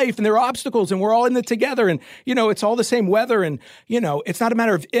that's life, and there are obstacles, and we're all in it together, and it's all the same weather, and it's not a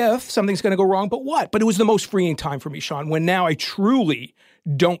matter of if something's going to go wrong, but what. But it was the most freeing time for me, Sean, when now I truly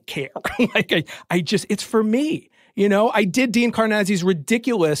don't care. It's for me. I did Dean Carnazzi's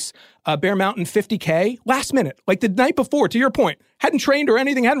ridiculous Bear Mountain 50K last minute, the night before, to your point. Hadn't trained or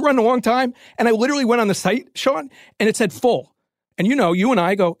anything, hadn't run in a long time. And I literally went on the site, Sean, and it said full. And you and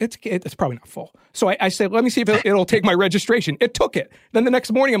I go, it's probably not full. So I said, let me see if it'll take my registration. It took it. Then the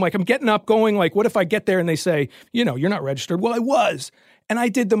next morning, I'm getting up going, what if I get there and they say, you're not registered? Well, I was. And I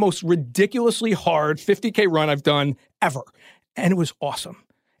did the most ridiculously hard 50K run I've done ever. And it was awesome.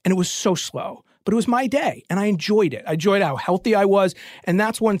 And it was so slow. But it was my day, and I enjoyed it. I enjoyed how healthy I was. And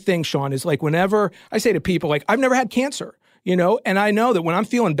that's one thing, Sean, is whenever I say to people, I've never had cancer, and I know that when I'm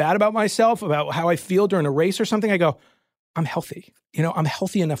feeling bad about myself, about how I feel during a race or something, I go, I'm healthy. I'm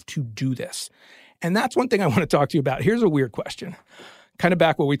healthy enough to do this. And that's one thing I want to talk to you about. Here's a weird question, kind of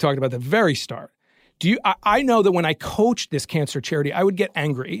back what we talked about at the very start. I know that when I coached this cancer charity, I would get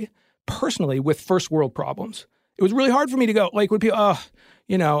angry personally with first world problems. It was really hard for me to go, when people,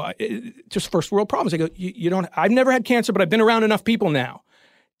 just first world problems. I go, I've never had cancer, but I've been around enough people now.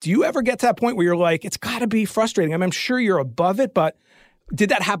 Do you ever get to that point where you're it's got to be frustrating? I'm sure you're above it, but did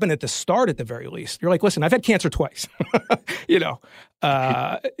that happen at the start at the very least? You're listen, I've had cancer twice.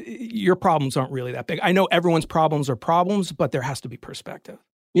 Your problems aren't really that big. I know everyone's problems are problems, but there has to be perspective.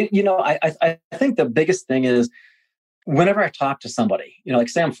 I think the biggest thing is whenever I talk to somebody,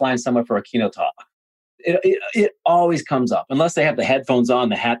 say I'm flying somewhere for a keynote talk, it always comes up. Unless they have the headphones on,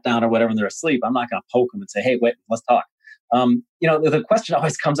 the hat down or whatever, and they're asleep, I'm not going to poke them and say, hey, wait, let's talk. The question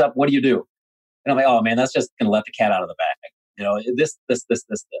always comes up, what do you do? And I'm like, oh man, that's just going to let the cat out of the bag. This.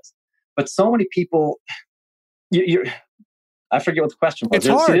 But so many people, I forget what the question was. It's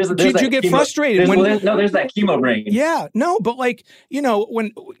hard. Did you get frustrated? There's that chemo brain. Yeah, no, but live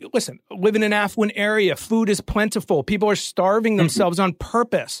in an affluent area, food is plentiful. People are starving themselves on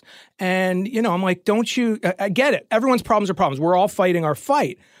purpose. And, I'm don't you, I get it. Everyone's problems are problems. We're all fighting our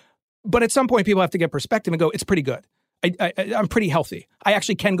fight. But at some point, people have to get perspective and go, it's pretty good. I'm pretty healthy. I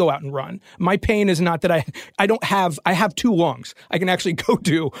actually can go out and run. My pain is not that I have 2 lungs. I can actually go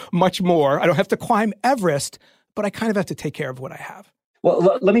do much more. I don't have to climb Everest, but I kind of have to take care of what I have.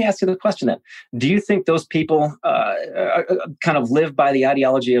 Well, let me ask you the question then. Do you think those people kind of live by the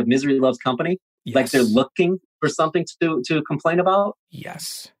ideology of misery loves company? Yes. They're looking for something to complain about?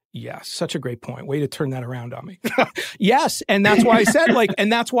 Yes. Such a great point. Way to turn that around on me. Yes. And that's why I said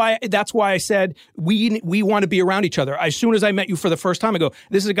and that's why I said we want to be around each other. As soon as I met you for the first time, I go,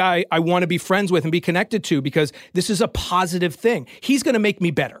 this is a guy I want to be friends with and be connected to because this is a positive thing. He's going to make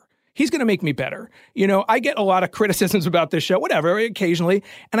me better. I get a lot of criticisms about this show, whatever, occasionally.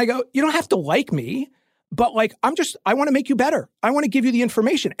 And I go, you don't have to like me, but I want to make you better. I want to give you the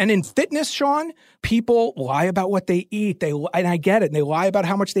information. And in fitness, Sean, people lie about what they eat. And I get it. And they lie about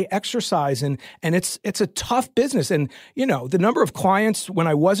how much they exercise. And it's a tough business. And, the number of clients when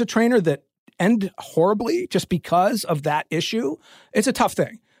I was a trainer that end horribly just because of that issue, it's a tough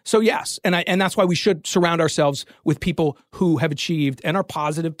thing. So yes, and that's why we should surround ourselves with people who have achieved and are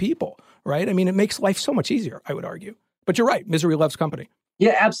positive people, right? I mean, it makes life so much easier, I would argue. But you're right. Misery loves company.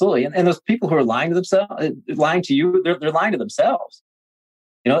 Yeah, absolutely. And those people who are lying to themselves, lying to you, they're lying to themselves.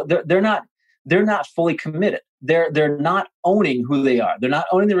 You know, they're not fully committed. They're not owning who they are. They're not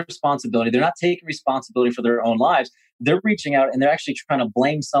owning the responsibility. They're not taking responsibility for their own lives. They're reaching out and they're actually trying to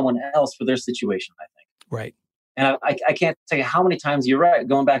blame someone else for their situation, I think. Right. And I can't tell you how many times you're right.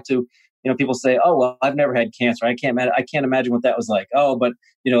 Going back to, people say, "Oh, well, I've never had cancer. I can't imagine what that was like." Oh, but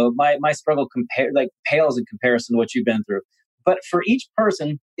my struggle pales in comparison to what you've been through. But for each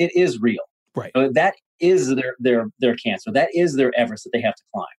person, it is real. Right. That is their cancer. That is their Everest that they have to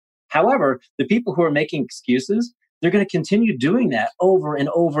climb. However, the people who are making excuses, they're going to continue doing that over and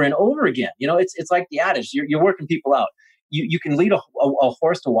over and over again. It's like the adage: you're working people out. You can lead a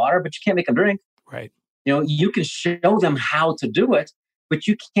horse to water, but you can't make them drink. Right. You can show them how to do it, but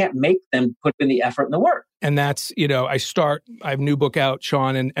you can't make them put in the effort and the work. And that's, I have a new book out,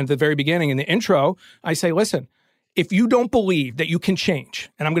 Sean, and at the very beginning, in the intro, I say, listen, if you don't believe that you can change,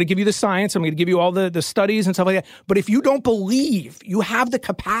 and I'm going to give you the science, I'm going to give you all the studies and stuff like that, but if you don't believe you have the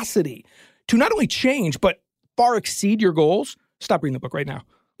capacity to not only change, but far exceed your goals, stop reading the book right now.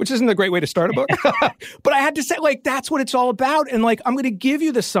 Which isn't a great way to start a book. But I had to say, that's what it's all about. And I'm going to give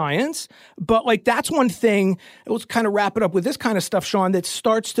you the science, but that's one thing. Let's kind of wrap it up with this kind of stuff, Sean, that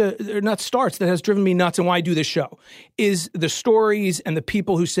that has driven me nuts and why I do this show, is the stories and the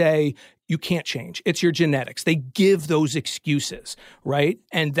people who say, you can't change. It's your genetics. They give those excuses, right?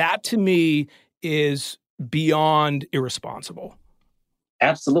 And that to me is beyond irresponsible.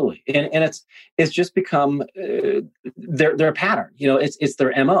 Absolutely. And it's just become their pattern. It's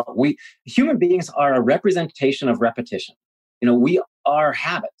their MO. Human beings are a representation of repetition. We are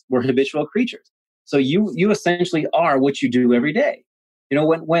habits. We're habitual creatures. So you essentially are what you do every day.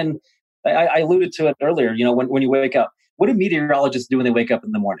 When I alluded to it earlier, when you wake up, what do meteorologists do when they wake up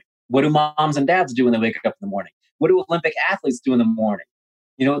in the morning? What do moms and dads do when they wake up in the morning? What do Olympic athletes do in the morning?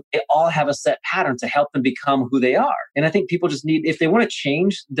 They all have a set pattern to help them become who they are. And I think people just need, if they want to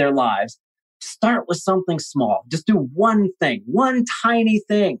change their lives, start with something small. Just do one thing, one tiny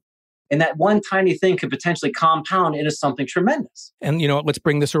thing. And that one tiny thing could potentially compound into something tremendous. And, let's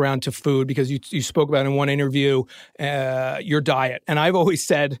bring this around to food, because you spoke about in one interview, your diet. And I've always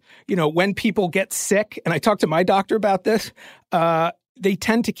said, when people get sick, and I talked to my doctor about this, they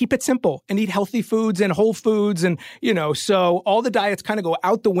tend to keep it simple and eat healthy foods and whole foods. And, so all the diets kind of go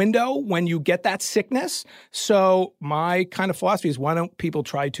out the window when you get that sickness. So my kind of philosophy is, why don't people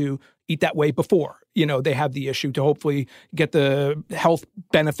try to eat that way before, they have the issue, to hopefully get the health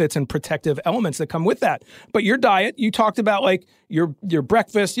benefits and protective elements that come with that. But your diet, you talked about your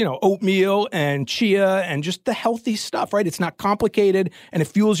breakfast, oatmeal and chia and just the healthy stuff, right? It's not complicated and it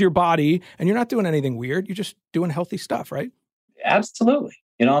fuels your body and you're not doing anything weird. You're just doing healthy stuff, right? Absolutely.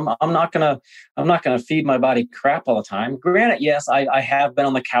 I'm not gonna feed my body crap all the time. Granted, yes, I have been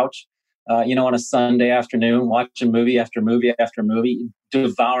on the couch, on a Sunday afternoon, watching movie after movie after movie,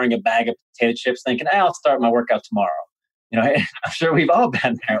 devouring a bag of potato chips, thinking, I'll start my workout tomorrow. I'm sure we've all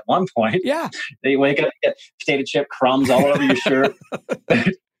been there at one point. Yeah. They wake up, get potato chip crumbs all over your shirt.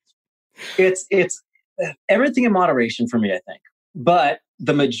 It's everything in moderation for me, I think. But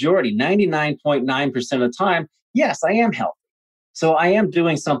the majority, 99.9% of the time, yes, I am healthy. So I am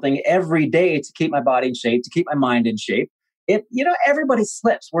doing something every day to keep my body in shape, to keep my mind in shape. Everybody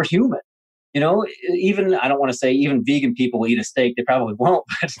slips. We're human. Even, I don't want to say even vegan people will eat a steak. They probably won't.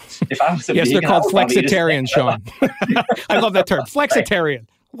 But if I was a yes, vegan, they're called flexitarian, Sean. I love that term, flexitarian.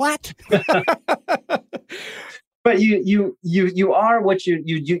 What? But you are what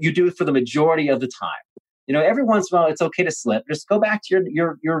you do for the majority of the time. Every once in a while, it's okay to slip. Just go back to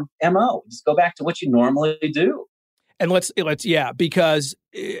your MO. Just go back to what you normally do. And let's because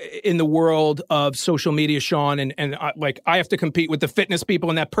in the world of social media, Sean, and I have to compete with the fitness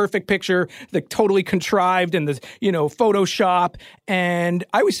people in that perfect picture, the totally contrived and the, Photoshop. And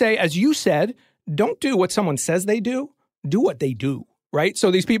I would say, as you said, don't do what someone says they do what they do, right?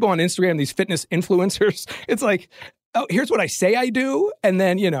 So these people on Instagram, these fitness influencers, it's like, oh, here's what I say I do. And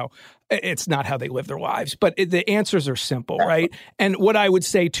then, it's not how they live their lives. But the answers are simple, right? And what I would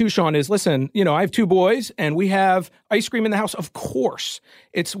say too, Sean, is listen, I have two boys and we have ice cream in the house. Of course,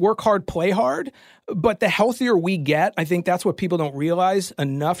 it's work hard, play hard. But the healthier we get, I think that's what people don't realize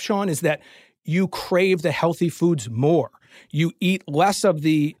enough, Sean, is that you crave the healthy foods more. You eat less of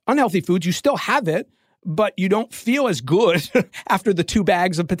the unhealthy foods. You still have it, but you don't feel as good after the 2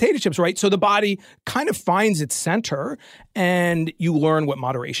 bags of potato chips, right? So the body kind of finds its center and you learn what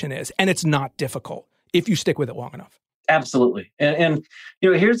moderation is. And it's not difficult if you stick with it long enough. Absolutely. And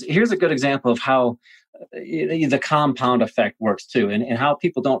here's a good example of how the compound effect works too, and how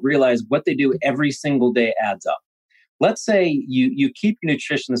people don't realize what they do every single day adds up. Let's say you keep your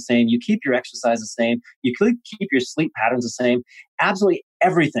nutrition the same, you keep your exercise the same, you keep your sleep patterns the same. Absolutely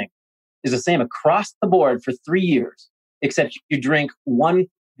everything is the same across the board for 3 years, except you drink one,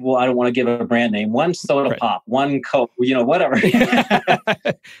 well, I don't want to give it a brand name, one soda pop, one Coke, whatever.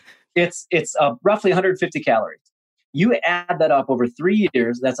 It's roughly 150 calories. You add that up over 3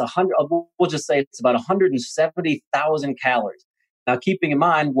 years, that's 100, we'll just say it's about 170,000 calories. Now, keeping in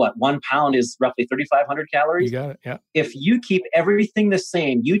mind, 1 pound is roughly 3,500 calories. You got it, yeah. If you keep everything the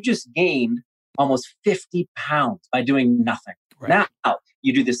same, you just gained almost 50 pounds by doing nothing. Right. Now,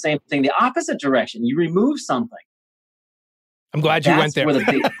 you do the same thing the opposite direction. You remove something. I'm glad you went there. Where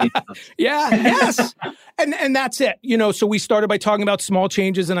the yeah, yes. And that's it. So we started by talking about small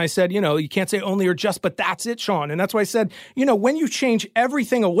changes, and I said, you can't say only or just, but that's it, Sean. And that's why I said, when you change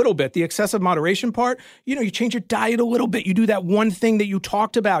everything a little bit, the excessive moderation part, you change your diet a little bit. You do that one thing that you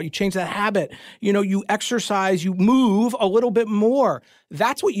talked about. You change that habit. You exercise, you move a little bit more.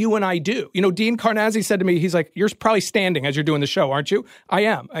 That's what you and I do. Dean Carnazzi said to me, he's like, you're probably standing as you're doing the show, aren't you? I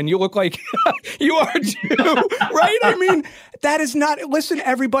am. And you look like you are too, right? I mean, that is not, listen,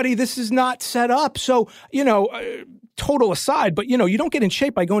 everybody, this is not set up. So, total aside, but, you don't get in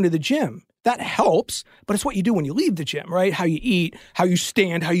shape by going to the gym. That helps, but it's what you do when you leave the gym, right? How you eat, how you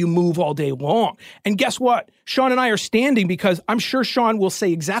stand, how you move all day long. And guess what? Sean and I are standing because I'm sure Sean will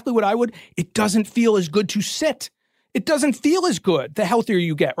say exactly what I would. It doesn't feel as good to sit. It doesn't feel as good the healthier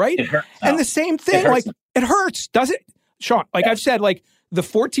you get, right? It hurts. And the same thing, it hurts, does it? Sean, I've said, the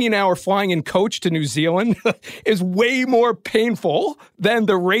 14-hour flying in coach to New Zealand is way more painful than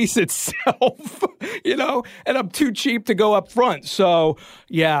the race itself, and I'm too cheap to go up front. So,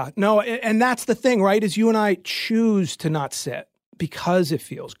 yeah, no, and that's the thing, right, is you and I choose to not sit because it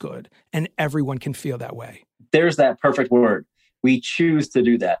feels good, and everyone can feel that way. There's that perfect word. We choose to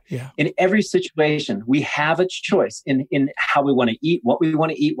do that. Yeah. In every situation, we have a choice in how we want to eat, what we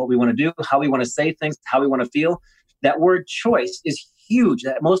want to eat, what we want to do, how we want to say things, how we want to feel. That word choice is huge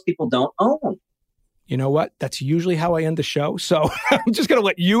that most people don't own. You know what? That's usually how I end the show. So I'm just going to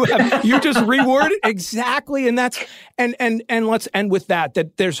let you just reword it exactly. And that's, and let's end with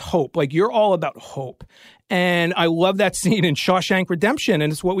that there's hope. You're all about hope. And I love that scene in Shawshank Redemption.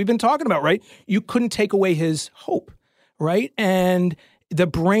 And it's what we've been talking about, right? You couldn't take away his hope. Right? And the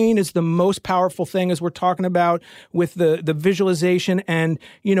brain is the most powerful thing, as we're talking about with the visualization. And,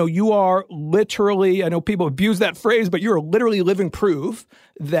 you are literally, I know people abuse that phrase, but you're literally living proof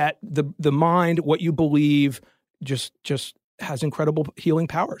that the mind, what you believe, just has incredible healing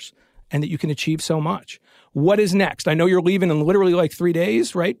powers and that you can achieve so much. What is next? I know you're leaving in literally 3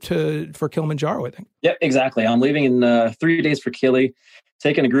 days, right? For Kilimanjaro, I think. Yep, exactly. I'm leaving in 3 days for Kili.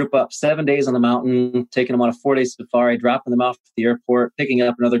 Taking a group up 7 days on the mountain, taking them on a 4-day safari, dropping them off at the airport, picking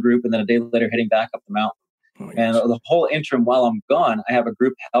up another group, and then a day later heading back up the mountain. Oh, and the whole interim while I'm gone, I have a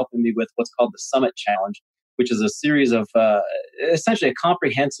group helping me with what's called the Summit Challenge, which is a series of, essentially a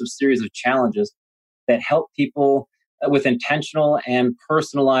comprehensive series of challenges that help people with intentional and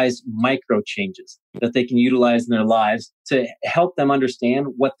personalized micro changes that they can utilize in their lives to help them understand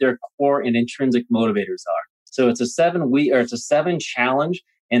what their core and intrinsic motivators are. So it's a 7 challenge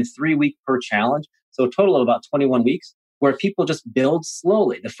and 3 week per challenge. So a total of about 21 weeks where people just build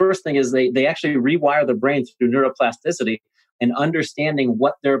slowly. The first thing is they actually rewire the brain through neuroplasticity and understanding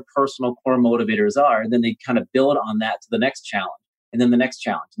what their personal core motivators are. And then they kind of build on that to the next challenge, and then the next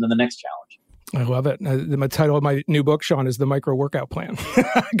challenge, and then the next challenge. I love it. The title of my new book, Sean, is The Micro Workout Plan,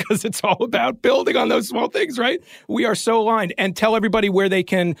 because it's all about building on those small things, right? We are so aligned. And tell everybody where they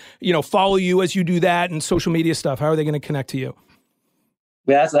can, follow you as you do that and social media stuff. How are they going to connect to you?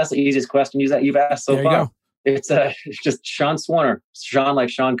 Yeah, that's the easiest question you've asked so far. There you go. It's just Sean Swanner. Sean like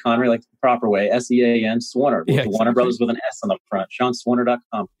Sean Connery, like the proper way. SEAN Swanner. With the Warner Brothers with an S on the front.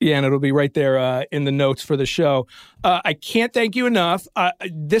 SeanSwanner.com. Yeah, and it'll be right there in the notes for the show. I can't thank you enough.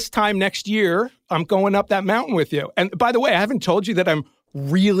 This time next year, I'm going up that mountain with you. And by the way, I haven't told you that I'm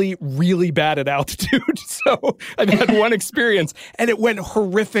really, really bad at altitude. So I've had one experience and it went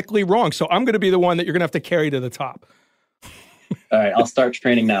horrifically wrong. So I'm going to be the one that you're going to have to carry to the top. All right, I'll start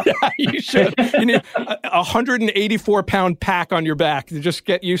training now. You should. You need a 184-pound pack on your back. Just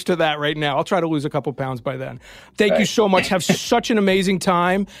get used to that right now. I'll try to lose a couple pounds by then. Thank you so much. Have such an amazing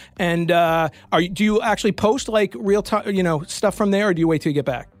time. And do you actually post real time, stuff from there, or do you wait till you get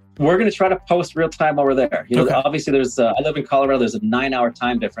back? We're going to try to post real time while we're there. Obviously, there's. I live in Colorado. There's a 9-hour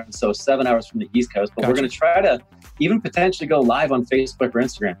time difference, so 7 hours from the East Coast. But We're going to try to even potentially go live on Facebook or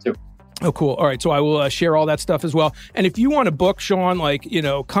Instagram too. Oh, cool. All right. So I will share all that stuff as well. And if you want to book Sean, like,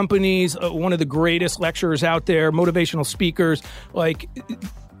 companies, one of the greatest lecturers out there, motivational speakers, like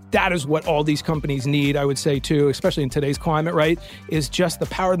that is what all these companies need, I would say, too, especially in today's climate, right, is just the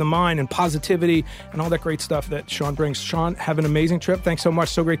power of the mind and positivity and all that great stuff that Sean brings. Sean, have an amazing trip. Thanks so much.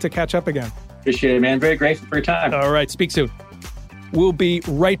 So great to catch up again. Appreciate it, man. Very grateful for your time. All right. Speak soon. We'll be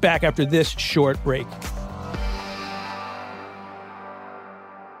right back after this short break.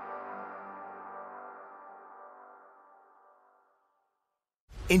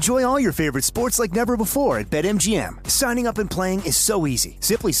 Enjoy all your favorite sports like never before at BetMGM. Signing up and playing is so easy.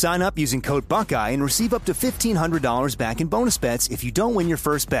 Simply sign up using code Buckeye and receive up to $1,500 back in bonus bets if you don't win your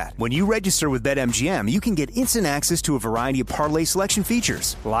first bet. When you register with BetMGM, you can get instant access to a variety of parlay selection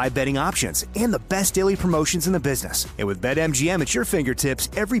features, live betting options, and the best daily promotions in the business. And with BetMGM at your fingertips,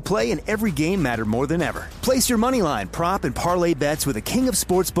 every play and every game matter more than ever. Place your moneyline, prop, and parlay bets with the king of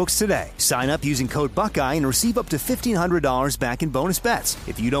sportsbooks today. Sign up using code Buckeye and receive up to $1,500 back in bonus bets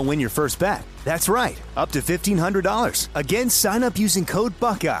if you don't win your first bet. That's right, up to $1,500. Again, sign up using code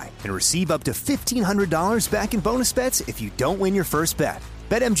Buckeye and receive up to $1,500 back in bonus bets if you don't win your first bet.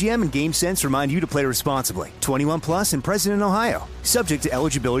 BetMGM and GameSense remind you to play responsibly. 21 plus and present in Ohio. Subject to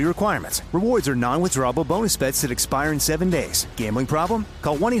eligibility requirements. Rewards are non-withdrawable bonus bets that expire in 7 days. Gambling problem?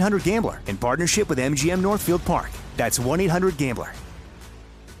 Call 1-800-GAMBLER in partnership with MGM Northfield Park. That's 1-800-GAMBLER.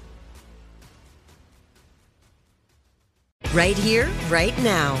 Right here, right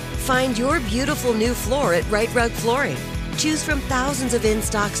now. Find your beautiful new floor at Right Rug Flooring. Choose from thousands of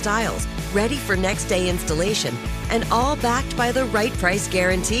in-stock styles, ready for next day installation, and all backed by the right price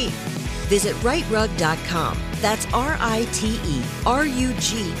guarantee. Visit rightrug.com. That's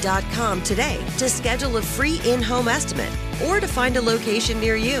RITERUG.com today to schedule a free in-home estimate or to find a location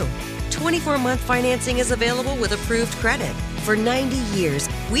near you. 24-month financing is available with approved credit. For 90 years,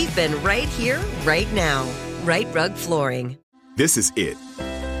 we've been right here, right now. Right Rug Flooring. This is it.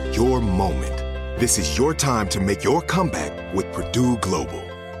 Your moment. This is your time to make your comeback with Purdue Global.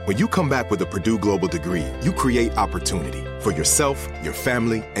 When you come back with a Purdue Global degree, you create opportunity for yourself, your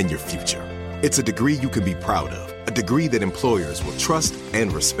family, and your future. It's a degree you can be proud of, a degree that employers will trust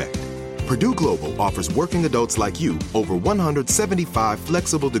and respect. Purdue Global offers working adults like you over 175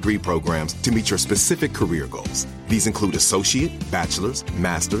 flexible degree programs to meet your specific career goals. These include associate, bachelor's,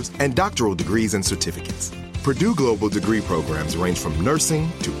 master's, and doctoral degrees and certificates. Purdue Global degree programs range from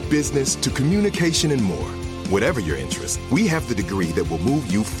nursing to business to communication and more. Whatever your interest, we have the degree that will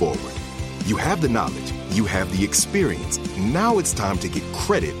move you forward. You have the knowledge, you have the experience. Now it's time to get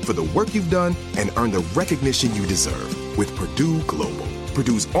credit for the work you've done and earn the recognition you deserve with Purdue Global,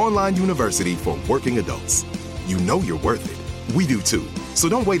 Purdue's online university for working adults. You know you're worth it. We do too. So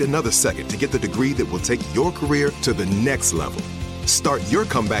don't wait another second to get the degree that will take your career to the next level. Start your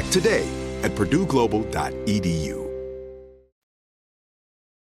comeback today at purdueglobal.edu.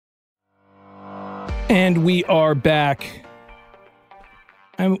 And we are back.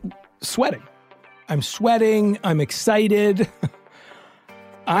 I'm sweating. I'm excited.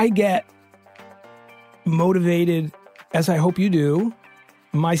 I get motivated, as I hope you do,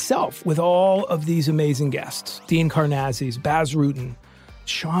 myself, with all of these amazing guests. Dean Karnazes, Baz Rutten,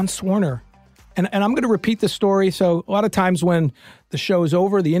 Sean Swarner. And I'm going to repeat the story. So a lot of times when the show is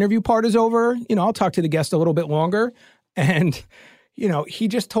over, the interview part is over, I'll talk to the guest a little bit longer. And, he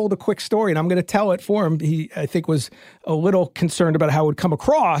just told a quick story and I'm going to tell it for him. He, I think, was a little concerned about how it would come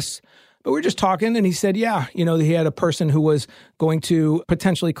across. But we were just talking and he said, he had a person who was going to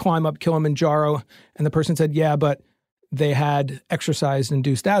potentially climb up Kilimanjaro. And the person said, yeah, but they had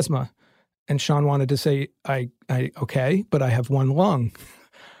exercise-induced asthma. And Sean wanted to say, okay, but I have one lung.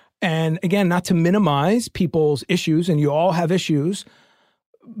 And again, not to minimize people's issues, and you all have issues,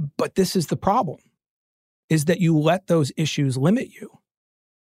 but this is the problem, is that you let those issues limit you.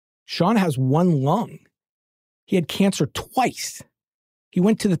 Sean has one lung. He had cancer twice. He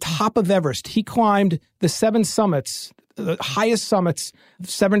went to the top of Everest. He climbed the 7 summits, the highest summits,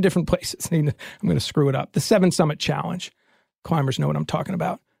 7 different places. I'm going to screw it up. The 7 Summit Challenge. Climbers know what I'm talking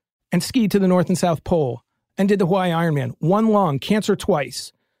about. And skied to the North and South Pole and did the Hawaii Ironman. One lung, cancer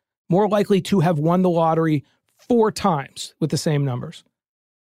twice. More likely to have won the lottery 4 times with the same numbers.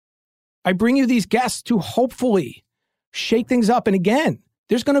 I bring you these guests to hopefully shake things up. And again,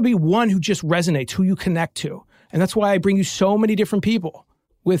 there's going to be one who just resonates, who you connect to. And that's why I bring you so many different people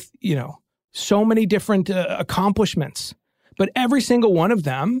with, so many different accomplishments. But every single one of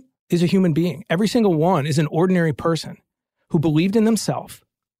them is a human being. Every single one is an ordinary person who believed in themselves,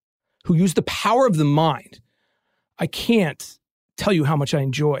 who used the power of the mind. I can't tell you how much I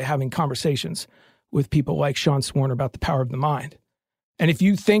enjoy having conversations with people like Sean Swarner about the power of the mind. And if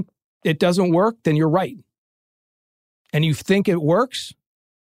you think it doesn't work, then you're right. And you think it works,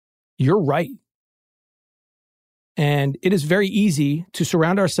 you're right. And it is very easy to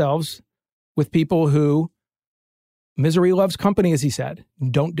surround ourselves with people who, misery loves company, as he said.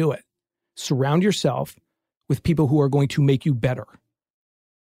 Don't do it. Surround yourself with people who are going to make you better.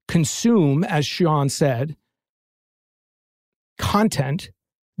 Consume, as Sean said, content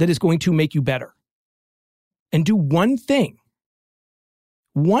that is going to make you better. And do one thing,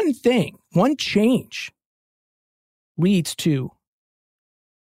 one change leads to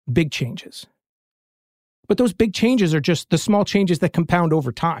big changes. But those big changes are just the small changes that compound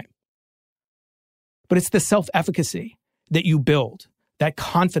over time. But it's the self-efficacy that you build, that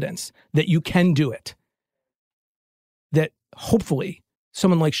confidence that you can do it, that hopefully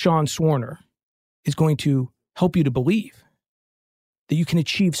someone like Sean Swarner is going to help you to believe that you can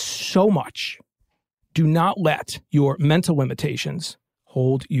achieve so much. Do not let your mental limitations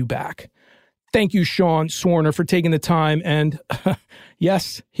hold you back. Thank you, Sean Swarner, for taking the time. And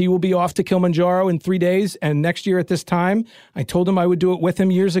yes, he will be off to Kilimanjaro in 3 days. And next year at this time, I told him I would do it with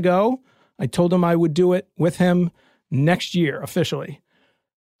him years ago. I told him I would do it with him next year officially.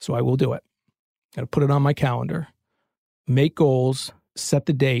 So I will do it. Got to put it on my calendar. Make goals, set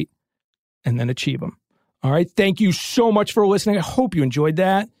the date, and then achieve them. All right. Thank you so much for listening. I hope you enjoyed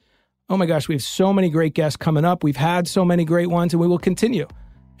that. Oh my gosh, we have so many great guests coming up. We've had so many great ones, and we will continue.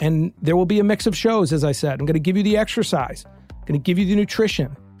 And there will be a mix of shows, as I said. I'm going to give you the exercise. I'm going to give you the nutrition,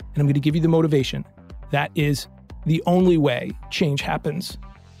 and I'm going to give you the motivation. That is the only way change happens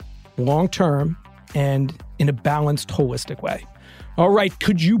long-term and in a balanced, holistic way. All right,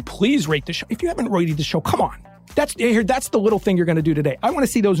 could you please rate the show? If you haven't rated the show, come on. That's the little thing you're going to do today. I want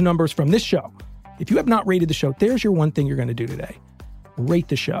to see those numbers from this show. If you have not rated the show, there's your one thing you're going to do today. Rate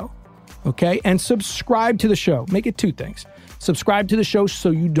the show, okay? And subscribe to the show. Make it two things. Subscribe to the show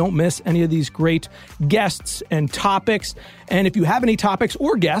so you don't miss any of these great guests and topics. And if you have any topics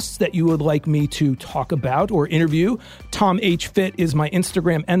or guests that you would like me to talk about or interview, Tom H. Fit is my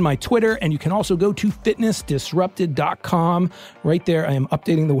Instagram and my Twitter. And you can also go to fitnessdisrupted.com. Right there, I am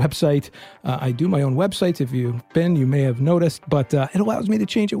updating the website. I do my own websites. If you've been, you may have noticed, but it allows me to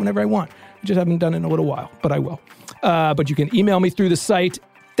change it whenever I want. I just haven't done it in a little while, but I will. But you can email me through the site.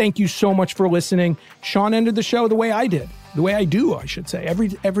 Thank you so much for listening. Sean ended the show the way I did. The way I do, I should say.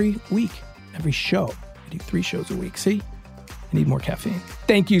 Every week, every show. I do 3 shows a week. See? I need more caffeine.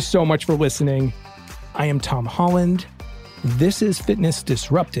 Thank you so much for listening. I am Tom Holland. This is Fitness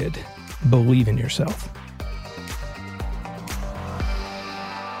Disrupted. Believe in yourself.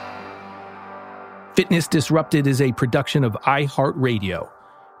 Fitness Disrupted is a production of iHeartRadio.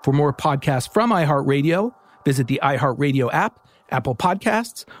 For more podcasts from iHeartRadio, visit the iHeartRadio app, Apple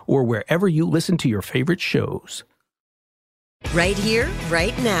Podcasts, or wherever you listen to your favorite shows. Right here,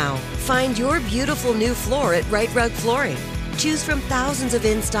 right now. Find your beautiful new floor at Right Rug Flooring. Choose from thousands of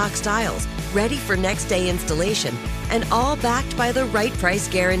in-stock styles, ready for next day installation, and all backed by the right price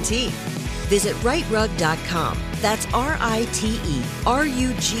guarantee. Visit rightrug.com. That's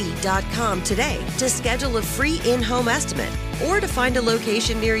RITERUG.com today to schedule a free in-home estimate or to find a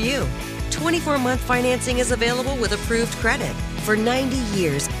location near you. 24-month financing is available with approved credit. For 90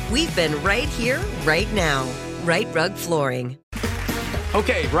 years, we've been right here, right now. Right Rug Flooring.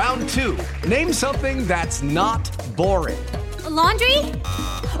 Okay, round 2. Name something that's not boring. A laundry?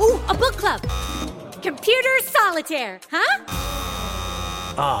 Ooh, a book club. Computer solitaire, huh?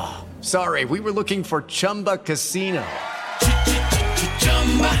 Ah, sorry, we were looking for Chumba Casino.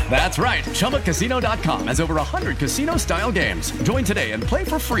 That's right, ChumbaCasino.com has over 100 casino-style games. Join today and play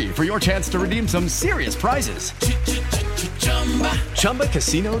for free for your chance to redeem some serious prizes.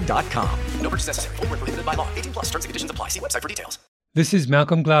 ChumbaCasino.com. No purchase necessary. Void where prohibited by law. 18+. Terms and conditions apply. See website for details. This is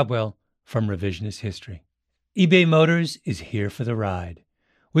Malcolm Gladwell from Revisionist History. eBay Motors is here for the ride.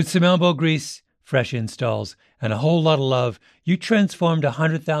 With some elbow grease, fresh installs, and a whole lot of love, you transformed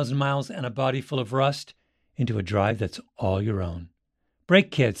 100,000 miles and a body full of rust into a drive that's all your own.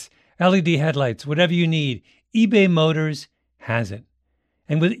 Brake kits, LED headlights, whatever you need, eBay Motors has it.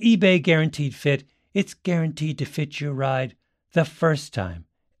 And with eBay Guaranteed Fit, it's guaranteed to fit your ride the first time,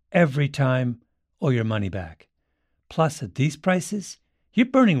 every time, or your money back. Plus, at these prices, you're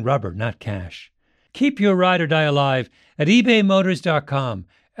burning rubber, not cash. Keep your ride or die alive at ebaymotors.com.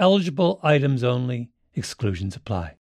 Eligible items only. Exclusions apply.